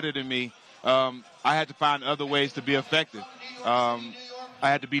 times better than me, I had to find other ways to be effective. I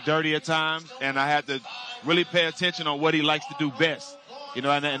had to be dirty at times, and I had to really pay attention on what he likes to do best. You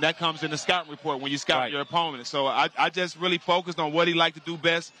know, and that comes in the scouting report when you scout your opponent. So I just really focused on what he liked to do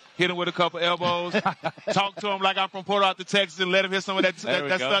best, hit him with a couple elbows, talk to him like I'm from Port Arthur, Texas, and let him hit some of that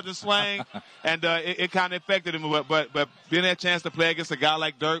southern slang. And it kind of affected him. But being that chance to play against a guy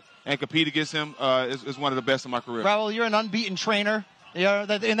like Dirk and compete against him is one of the best in my career. Raul, you're an unbeaten trainer. Yeah,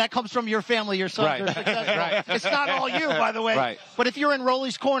 and that comes from your family, your sons are successful. It's not all you, by the way. But if you're in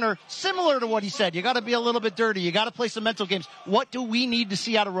Rolly's corner, similar to what he said, you got to be a little bit dirty. You got to play some mental games. What do we need to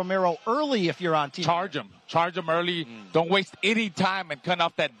see out of Romero early if you're on team? Charge him early. Don't waste any time and cut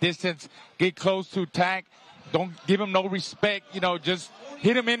off that distance. Get close to Tank. Don't give him no respect. You know, just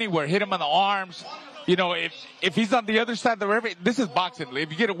hit him anywhere. Hit him on the arms. You know, if he's on the other side of the river, this is boxing.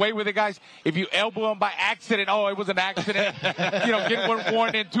 If you get away with it, guys, if you elbow him by accident, oh, it was an accident. You know, get one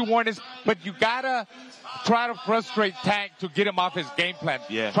warning, 2 warnings. But you got to try to frustrate Tank to get him off his game plan.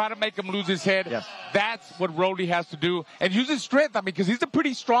 Try to make him lose his head. That's what Rolly has to do. And use his strength. I mean, because he's a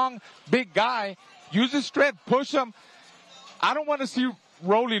pretty strong, big guy. Use his strength. Push him. I don't want to see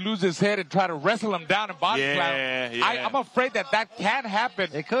Rolly lose his head and try to wrestle him down and body slam. I'm afraid that can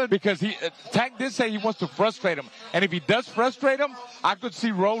happen. It could. Because Tank did say he wants to frustrate him. And if he does frustrate him, I could see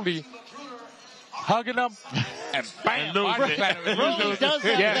Rolly hugging him and bam, body slam him. Rolly does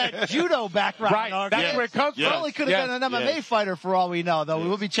have that judo background. That's where it comes from. Rolly could have been an MMA fighter for all we know, though. We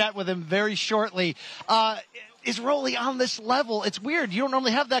will be chatting with him very shortly. Is Rolly on this level? It's weird. You don't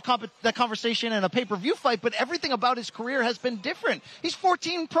normally have that conversation in a pay-per-view fight, but everything about his career has been different. He's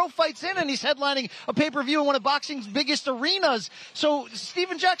 14 pro fights in, and he's headlining a pay-per-view in one of boxing's biggest arenas. So,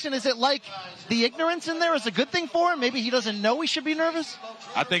 Steven Jackson, is it like the ignorance in there is a good thing for him? Maybe he doesn't know he should be nervous?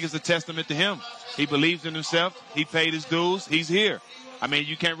 I think it's a testament to him. He believes in himself. He paid his dues. He's here. I mean,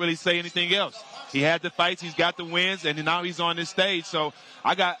 you can't really say anything else. He had the fights, he's got the wins, and now he's on this stage. So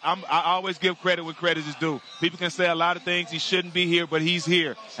I always give credit where credit is due. People can say a lot of things. He shouldn't be here, but he's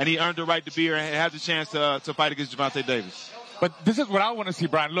here, and he earned the right to be here and has a chance to fight against Gervonta Davis. But this is what I want to see,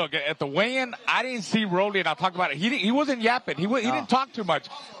 Brian. Look, at the weigh-in, I didn't see Rolly, and I'll talk about it. He wasn't yapping. He didn't talk too much.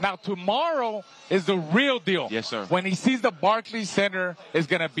 Now, tomorrow is the real deal. Yes, sir. When he sees the Barclays Center is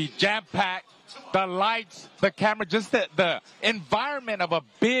going to be jam-packed, the lights, the camera, just the environment of a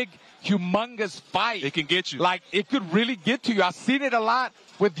big, humongous fight. It can get you. Like, it could really get to you. I've seen it a lot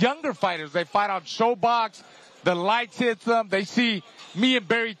with younger fighters. They fight on Showbox. The lights hits them. They see me and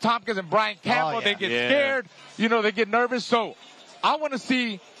Barry Tompkins and Brian Campbell. They get scared. You know, they get nervous. So I want to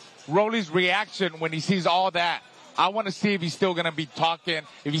see Rolly's reaction when he sees all that. I want to see if he's still going to be talking,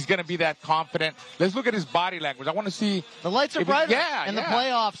 if he's going to be that confident. Let's look at his body language. I want to see. The lights are brighter. And the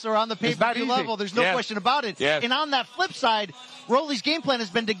playoffs are on the pay-per-view level. There's no question about it. And on that flip side, Rolly's game plan has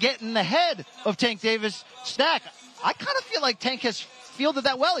been to get in the head of Tank Davis' stack. I kind of feel like Tank has fielded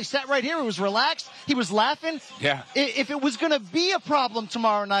that well. He sat right here. He was relaxed. He was laughing. If it was going to be a problem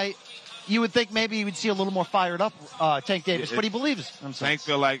tomorrow night, you would think maybe you would see a little more fired up Tank Davis, but he believes himself. Tank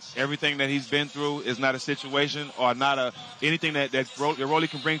feel like everything that he's been through is not a situation or not anything that Rolly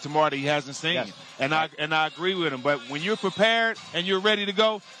can bring tomorrow that he hasn't seen. And I agree with him. But when you're prepared and you're ready to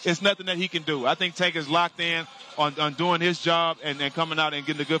go, it's nothing that he can do. I think Tank is locked in on doing his job and coming out and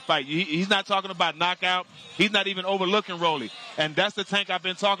getting a good fight. He's not talking about knockout. He's not even overlooking Rolly. And that's the Tank I've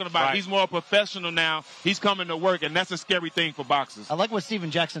been talking about. He's more professional now. He's coming to work, and that's a scary thing for boxers. I like what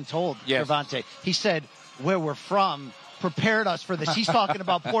Steven Jackson told Gervonta. He said, where we're from prepared us for this. He's talking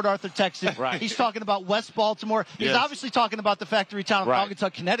about Port Arthur, Texas. He's talking about West Baltimore. He's obviously talking about the factory town of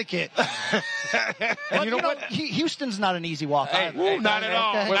Naugatuck, Connecticut. And you know what? Houston's not an easy walk. Not at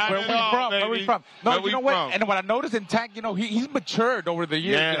all. Where we from? No, you know what? And what I noticed in Tank, you know, he's matured over the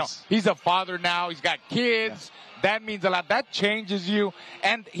years. You know, he's a father now. He's got kids. That means a lot. That changes you.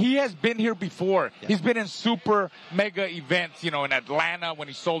 And he has been here before. He's been in super mega events, you know, in Atlanta when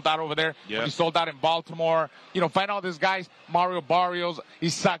he sold out over there. When he sold out in Baltimore. You know, find all these guys, Mario Barrios,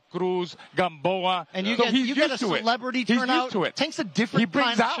 Isaac Cruz, Gamboa. And you get a celebrity turnout. He's used to it. Tank's a different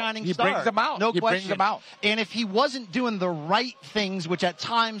kind of shining star. He brings them out. No question. Brings them out. And if he wasn't doing the right things, which at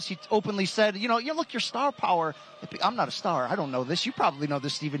times he openly said, you know, look, your star power. I'm not a star. I don't know this. You probably know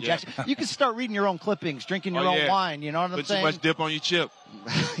this, Steven Jackson. You can start reading your own clippings, drinking your own wine. You know what I'm saying? Put too much dip on your chip.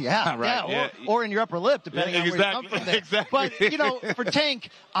 Or in your upper lip, depending on where you come from there. But, you know, for Tank,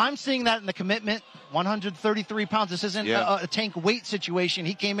 I'm seeing that in the commitment. 133 pounds. This isn't a Tank weight situation.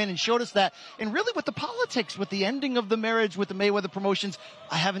 He came in and showed us that. And really with the politics, with the ending of the marriage with the Mayweather promotions,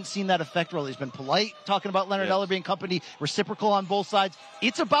 I haven't seen that effect really. He's been polite, talking about Leonard Ellerby and company, reciprocal on both sides.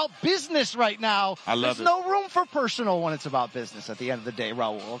 It's about business right now. There's no room for personal when it's about business at the end of the day,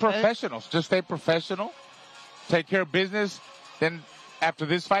 Raul. Okay? Professionals. Just stay professional. Take care of business. Then after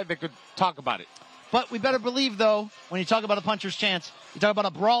this fight, they could talk about it. But we better believe, though, when you talk about a puncher's chance, you talk about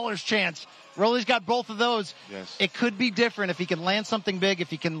a brawler's chance. Rolly's got both of those. Yes. It could be different if he can land something big, if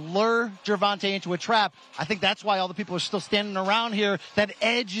he can lure Gervonta into a trap. I think that's why all the people are still standing around here. That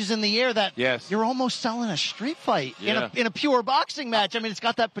edge is in the air. That you're almost selling a street fight in a pure boxing match. I mean, it's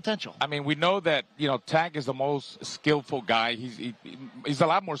got that potential. I mean, we know that, Tank is the most skillful guy. He's a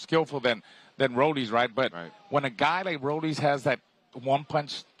lot more skillful than Rolly's, right? But when a guy like Rolly's has that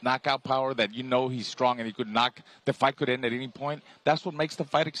one-punch knockout power that he's strong and he could the fight could end at any point, that's what makes the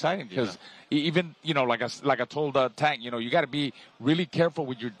fight exciting. Because even, like I told Tank, you got to be really careful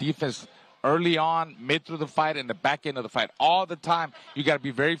with your defense early on, mid through the fight, and the back end of the fight. All the time, you got to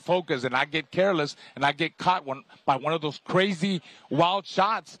be very focused and not get careless and not get caught by one of those crazy, wild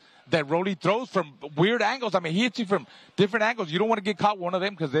shots that Rolly throws from weird angles. I mean, he hits you from different angles. You don't want to get caught one of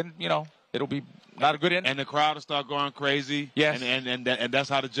them because then, it'll be not a good end. And the crowd will start going crazy. Yes. And that's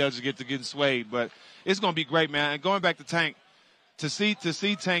how the judges get to getting swayed. But it's going to be great, man. And going back to Tank, to see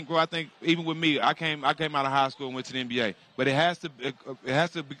Tank grow, I think even with me, I came out of high school and went to the NBA. But it has to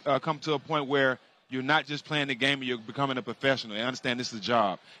come to a point where you're not just playing the game and you're becoming a professional. I understand this is a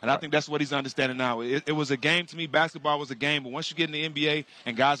job. And I think that's what he's understanding now. It was a game to me. Basketball was a game. But once you get in the NBA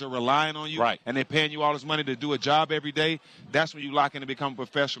and guys are relying on you and they're paying you all this money to do a job every day, that's when you lock in and become a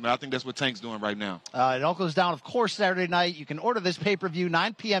professional. And I think that's what Tank's doing right now. It all goes down, of course, Saturday night. You can order this pay-per-view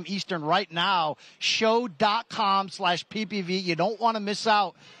 9 p.m. Eastern right now. Show.com/PPV. You don't want to miss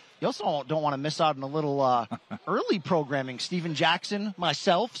out. You also don't want to miss out on a little early programming. Steven Jackson,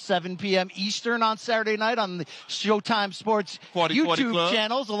 myself, 7 p.m. Eastern on Saturday night on the Showtime Sports YouTube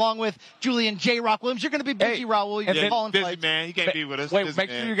channels, along with Julian J. Rock Williams. You're going to be busy, Raul. You're calling busy, fights. man. He can't be with us. Wait, make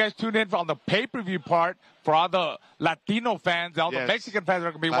sure you guys tune in on the pay-per-view part for all the Latino fans, all the Mexican fans that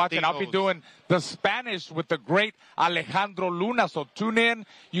are going to be watching. I'll be doing the Spanish with the great Alejandro Luna. So tune in.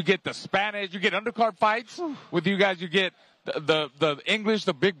 You get the Spanish. You get undercard fights with you guys. You get the English,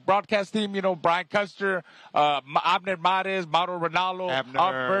 the big broadcast team, Brian Custer, Abner Mares, Mauro Ronaldo,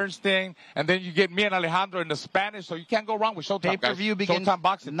 Art Bernstein, and then you get me and Alejandro in the Spanish, so you can't go wrong with Showtime. Pay-per-view begins Showtime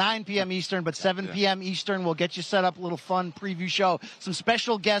boxing. 9 p.m. Eastern, but 7 p.m. Eastern. We'll get you set up, a little fun preview show. Some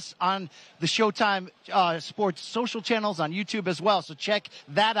special guests on the Showtime Sports social channels on YouTube as well, so check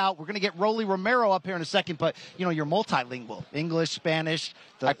that out. We're going to get Rolando Romero up here in a second, but, you're multilingual. English, Spanish.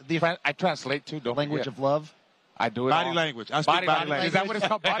 I translate, too. Don't language forget. of love. I do it Body all. language. I speak body language. Is that what it's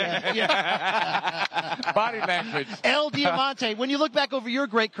called? Body language. Body language. El Diamante, when you look back over your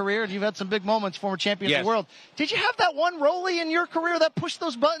great career, and you've had some big moments, former champion of the world, did you have that one Rolly in your career that pushed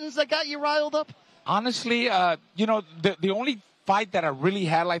those buttons that got you riled up? Honestly, the only fight that I really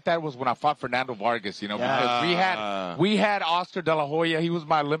had like that was when I fought Fernando Vargas, because we had Oscar De La Hoya. He was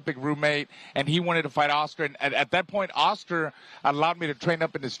my Olympic roommate, and he wanted to fight Oscar. And at that point, Oscar allowed me to train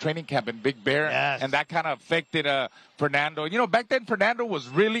up in his training camp in Big Bear, and that kind of affected Fernando. Back then, Fernando was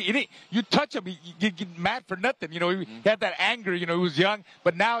really, you touch him, you get mad for nothing. He had that anger, he was young.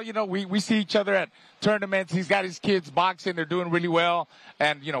 But now, we see each other at tournaments. He's got his kids boxing. They're doing really well.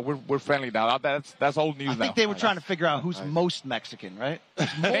 And, we're friendly now. That's old news now. I think they were trying to figure out who's most Mexican, right?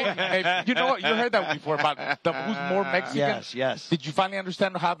 Hey, you know what? You heard that before about who's more Mexican? Yes. Did you finally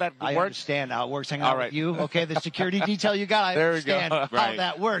understand how that works? I understand how it works. Hang out with you. Okay, the security detail you got, I understand how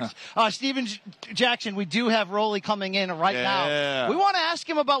that works. Steven Jackson, we do have Rolly coming in right now. We want to ask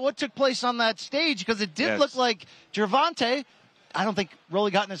him about what took place on that stage, because it did look like Gervonta, I don't think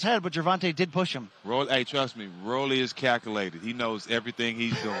Rolly got in his head, but Gervonta did push him. Hey, trust me, Rolly is calculated. He knows everything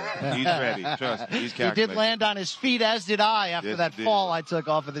he's doing. He's ready. Trust me, he's calculated. He did land on his feet, as did I, after that fall I took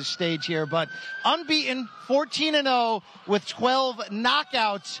off of the stage here. But unbeaten, 14-0 with 12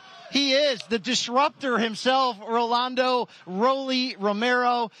 knockouts. He is the disruptor himself, Rolando Rolly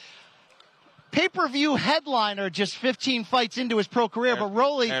Romero. Pay-per-view headliner, just 15 fights into his pro career. But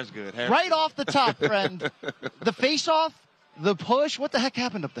Rolly, right off the top, friend, the face-off, the push, what the heck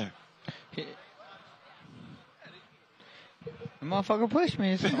happened up there? The motherfucker pushed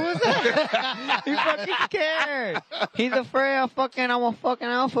me. It's simple as that. He's fucking scared. He's afraid I'm a fucking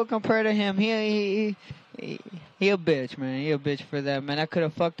alpha compared to him. He a bitch, man. He a bitch for that, man. I could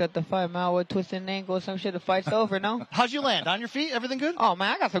have fucked up the fight, man. I would twist an ankle or some shit. The fight's over, no? How'd you land? On your feet? Everything good? Oh,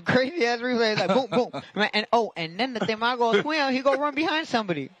 man, I got some crazy ass replays. Like, boom, boom. Man, and then the thing, I go swim, he go run behind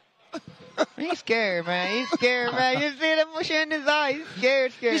somebody. He's scared, man. He's scared, man. You see the shit in his eye. He's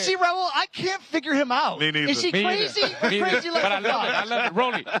scared. You see, Raul, I can't figure him out. Me neither. Is he crazy? Crazy like but I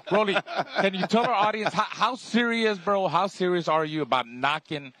love it. Rolly, can you tell our audience how serious, bro, how serious are you about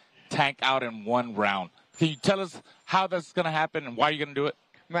knocking Tank out in one round? Can you tell us how that's going to happen and why you're going to do it?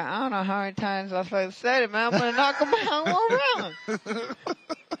 Man, I don't know how many times I said it, man. I'm gonna knock him out one round.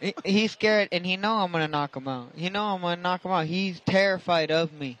 He's scared, and he know I'm gonna knock him out. He know I'm gonna knock him out. He's terrified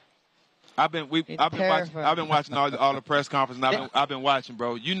of me. I've been watching all the press conferences. And I've been watching,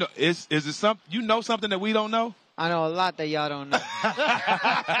 bro. You know, is it something that we don't know? I know a lot that y'all don't know.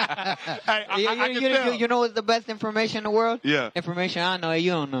 Hey, you know what's the best information in the world? Yeah. Information I know that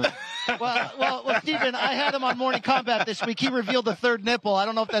you don't know. Well, Steven, I had him on Morning Combat this week. He revealed the third nipple. I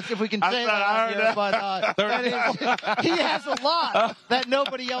don't know if we can say that on here, but he has a lot that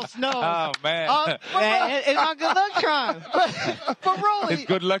nobody else knows. Oh, man. It's my good luck charm. But Rolly, it's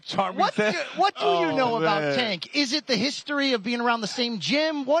good luck charm. What do you know about Tank? Is it the history of being around the same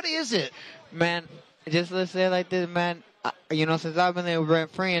gym? What is it? Man, just let's say it like this, man. Since I've been there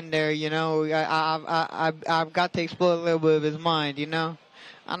rent-free in there, I've got to explore a little bit of his mind,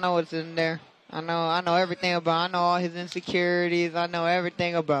 I know what's in there. I know everything about him. I know all his insecurities. I know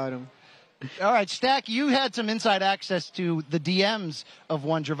everything about him. All right, Stack, you had some inside access to the DMs of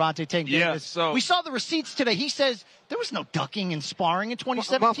one Gervonta Tank Davis. So we saw the receipts today. He says there was no ducking and sparring in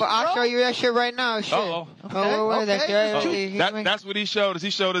 2017. I'll show you that shit right now. Shit. Okay. That's what he showed us.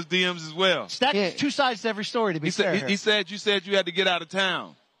 He showed us DMs as well. Stack, there's two sides to every story, to be fair. He said you had to get out of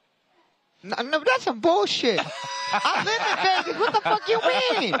town. No, that's some bullshit. I live in Vegas. What the fuck you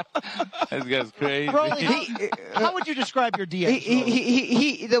mean? This guy's crazy. Rolly, how would you describe your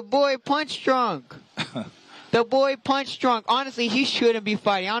DMs? The boy punch drunk. The boy punch drunk. Honestly, he shouldn't be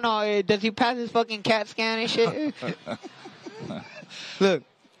fighting. I don't know. Does he pass his fucking CAT scan and shit? Look,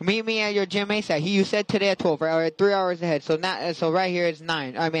 meet me at your gym ASAP. You said today at 12, right? Or 3 hours ahead. So right here it's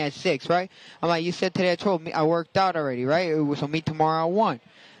 9. I mean at 6, right? I'm like, you said today at 12. I worked out already, right? So meet tomorrow at 1.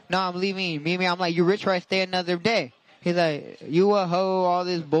 No, I'm leaving. Meet me. I'm like, you rich, right? Stay another day. He's like, you a hoe, all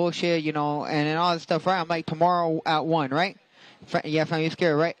this bullshit, and then all this stuff, right? I'm like, tomorrow at 1, right? Yeah, fam, you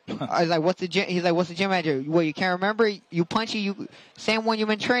scared, right? I was like, what's the gym? He's like, what's the gym address? Well, you can't remember? You punchy, same one you've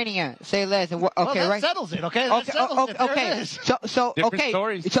been training at. Say less. And okay, that right? settles it, okay? That settles it. There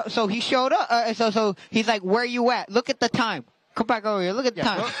it is. So he showed up. So he's like, where you at? Look at the time. Come back over here. Look at the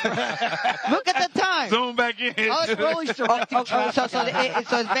time. Look at the time. Zoom back in. So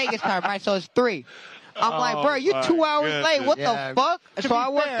it's Vegas time, right? So it's 3. I'm like, bro, you 2 hours late. What the fuck? So I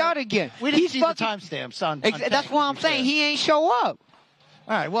worked out again. We didn't see the timestamps on that's what I'm saying. He ain't show up.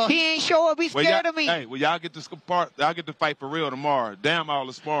 All right, well, he ain't show up. He's scared of me. Hey, y'all get to fight for real tomorrow. Damn all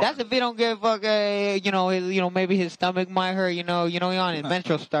the sparring. That's if he don't give a fuck. Maybe his stomach might hurt. He on his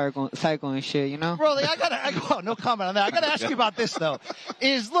menstrual cycle and shit. Rolly, no comment on that. I gotta ask you about this though.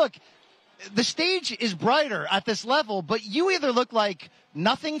 Look, the stage is brighter at this level, but you either look like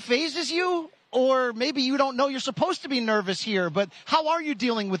nothing phases you, or maybe you don't know you're supposed to be nervous here. But how are you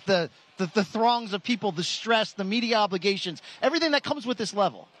dealing with the throngs of people, the stress, the media obligations, everything that comes with this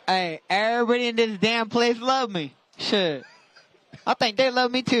level? Hey, everybody in this damn place love me. Shit. I think they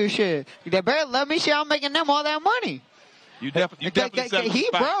love me too. Shit. They better love me. Shit, I'm making them all that money. You definitely selling He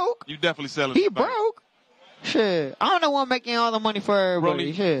broke. You definitely selling. He broke. Shit. I don't know what making all the money for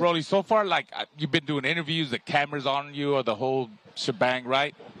everybody. Rolly, so far, like, you've been doing interviews, the cameras on you, or the whole shebang,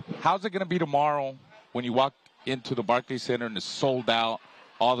 right? How's it going to be tomorrow when you walk into the Barclays Center and it's sold out?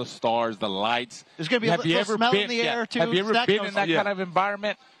 All the stars, the lights. There's going to be a little smell in the air, too. Have you ever been in that kind of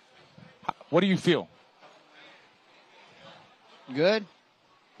environment? What do you feel? Good.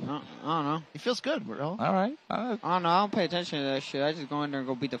 I don't know. It feels good, bro. All right. I don't know. I don't pay attention to that shit. I just go in there and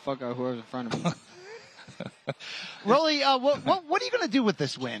go beat the fuck out of whoever's in front of me. Rolly, what are you going to do with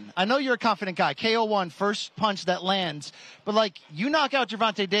this win? I know you're a confident guy. KO1, first punch that lands. But, you knock out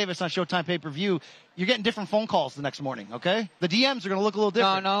Gervonta Davis on Showtime pay-per-view, you're getting different phone calls the next morning, okay? The DMs are going to look a little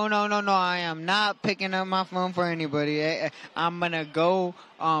different. No. I am not picking up my phone for anybody. I'm going to go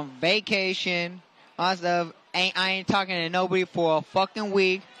on vacation. All stuff. I ain't talking to nobody for a fucking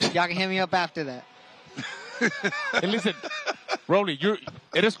week. Y'all can hit me up after that. Hey, listen, Rolly,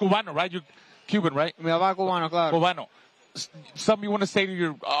 eres cubano, right? You're Cuban, right? Me va cubano, claro. Cubano. Something you want to say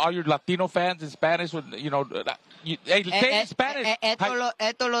to all your Latino fans in Spanish? Say in Spanish.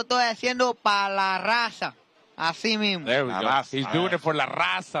 Esto lo estoy haciendo para la raza. Así mismo. There we go. He's doing it for la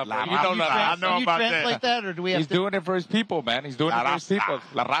raza. I know about translate that, or do we have He's doing it for his people, man. He's doing it for his people.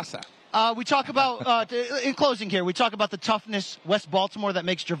 La raza. We talk about, in closing here, we talk about the toughness, West Baltimore, that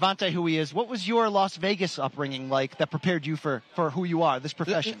makes Gervonta who he is. What was your Las Vegas upbringing like that prepared you for who you are, this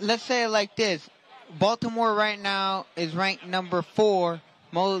profession? Let's say it like this. Baltimore right now is ranked number 4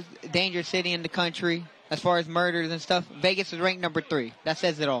 most dangerous city in the country as far as murders and stuff. Vegas is ranked number 3. That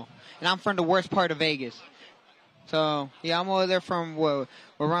says it all. And I'm from the worst part of Vegas. So, yeah, I'm over there from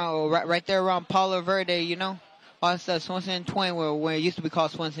right there around Palo Verde, Oh, it's Swenson and Twain, where it used to be called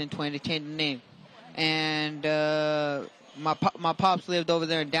Swenson and Twain. They changed the name. And my pops lived over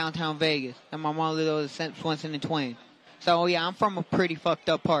there in downtown Vegas, and my mom lived over at Swenson and Twain. So yeah, I'm from a pretty fucked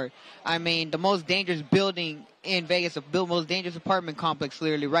up part. I mean, the most dangerous building in Vegas, the most dangerous apartment complex,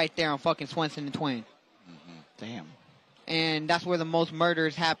 literally right there on fucking Swenson and Twain. Damn. And that's where the most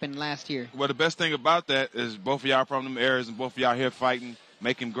murders happened last year. Well, the best thing about that is both of y'all from them areas, and both of y'all here fighting,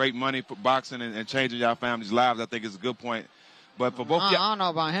 making great money for boxing and changing y'all families' lives. I think is a good point. But for both I y'all, don't know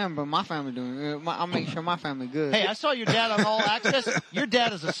about him, but my family doing good. I'm making sure my family good. Hey, I saw your dad on All Access. Your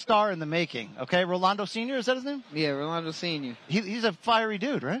dad is a star in the making, okay? Rolando Sr., is that his name? Yeah, Rolando Sr. He's a fiery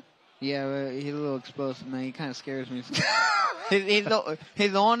dude, right? Yeah, he's a little explosive, man. He kind of scares me. he's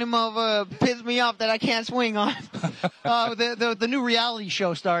the only mother piss me off that I can't swing on. The new reality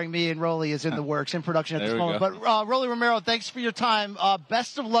show starring me and Rolly is in the works, in production at this moment. Go. But Rolly Romero, thanks for your time.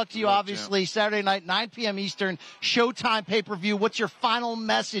 Best of luck to you, obviously. Saturday night, 9 p.m. Eastern, Showtime pay-per-view. What's your final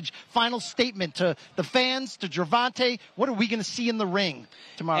message, final statement to the fans, to Gervonta? What are we going to see in the ring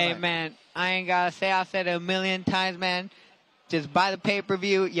tomorrow night? Hey, man, I ain't got to say, I said it a million times, man. Just buy the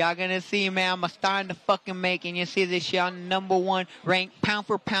pay-per-view. Y'all gonna see, man. I'm a star in the fucking making. You see this shit. I'm the #1 ranked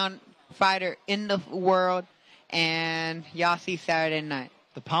pound-for-pound fighter in the world. And y'all see Saturday night.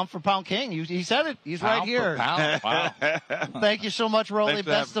 The pound-for-pound king. He said it. He's right here. Pound. Wow. Thank you so much, Rolly.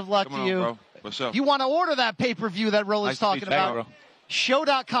 Best of luck to you. Bro. What's up? You want to order that pay-per-view that Rolly's talking about?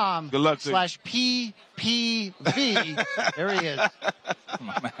 Show.com Good luck /PPV. There he is.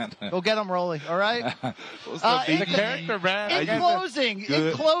 Go get him, Rolly. All right. The character, man.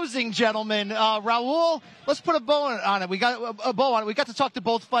 In closing, gentlemen, Raul, let's put a bow on it. We got a bow on it. We got to talk to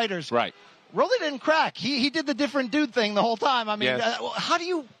both fighters. Right. Rolly didn't crack. He did the different dude thing the whole time. I mean, Yes. How do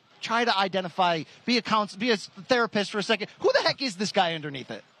you try to identify, be a therapist for a second? Who the heck is this guy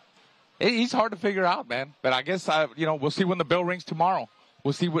underneath it? He's hard to figure out, man. But I guess, we'll see when the bell rings tomorrow.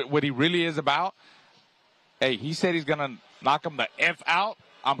 We'll see what he really is about. Hey, he said he's going to knock him the F out.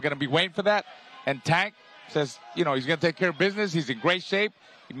 I'm going to be waiting for that. And Tank says, he's going to take care of business. He's in great shape.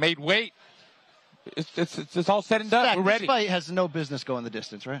 He made weight. It's all said and done. We're ready. This fight has no business going the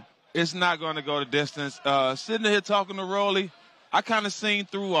distance, right? It's not going to go the distance. Sitting here talking to Rolly, I kind of seen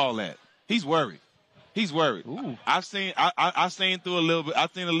through all that. He's worried. Ooh. I've seen through a little bit.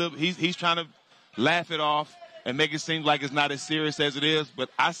 I've seen a little. He's trying to laugh it off and make it seem like it's not as serious as it is. But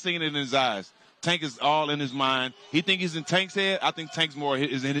I seen it in his eyes. Tank is all in his mind. He think he's in Tank's head. I think Tank's more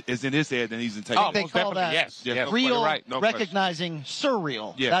is in his head than he's in Tank's head. They call that real, recognizing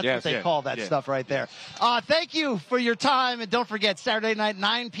surreal. That's what they call that stuff right there. Thank you for your time. And don't forget, Saturday night,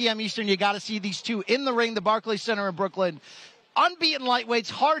 9 p.m. Eastern, you got to see these two in the ring, the Barclays Center in Brooklyn. Unbeaten lightweights,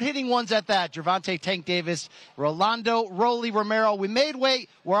 hard-hitting ones at that. Gervonta Tank Davis, Rolando Rolly Romero. We made weight.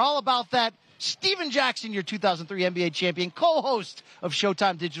 We're all about that. Steven Jackson, your 2003 NBA champion, co-host of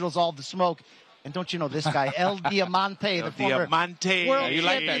Showtime Digital's All the Smoke. And don't you know this guy, El Diamante, the former world You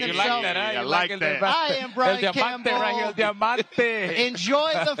like champion that? You himself. like that? Huh? I like that. I am Brian El Diamante, Campbell. right here, El Diamante.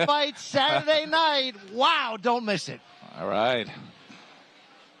 Enjoy the fight Saturday night. Wow, don't miss it. All right.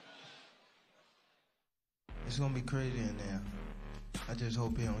 It's gonna be crazy in there. I just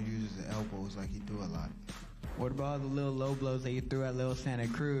hope he don't use his elbows like he do a lot. What about all the little low blows that you threw at Little Santa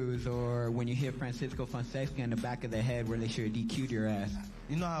Cruz, or when you hit Francisco Fonseca in the back of the head where they should have DQ'd your ass?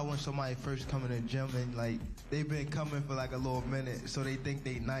 You know how when somebody first come in the gym and like they've been coming for like a little minute, so they think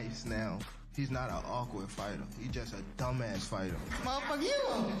they nice now. He's not an awkward fighter. He's just a dumbass fighter. Motherfucker, you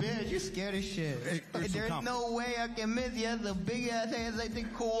a bitch. You scared as shit. There's no way I can miss you. That's a big ass head like the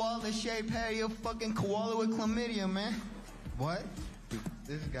koala shaped head. You're fucking koala with chlamydia, man. What?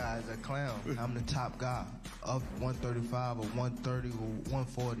 This guy's a clown. I'm the top guy of 135 or 130 or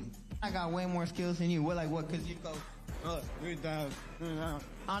 140. I got way more skills than you. We're like, what? Because you go,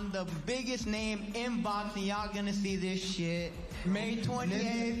 I'm the biggest name in boxing. Y'all gonna see this shit. May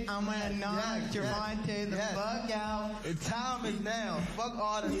 28th, I'm gonna knock Gervonta the fuck out. The time is now. Fuck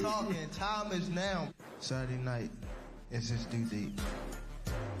all the talking. Time is now. Saturday night, it's just due deep.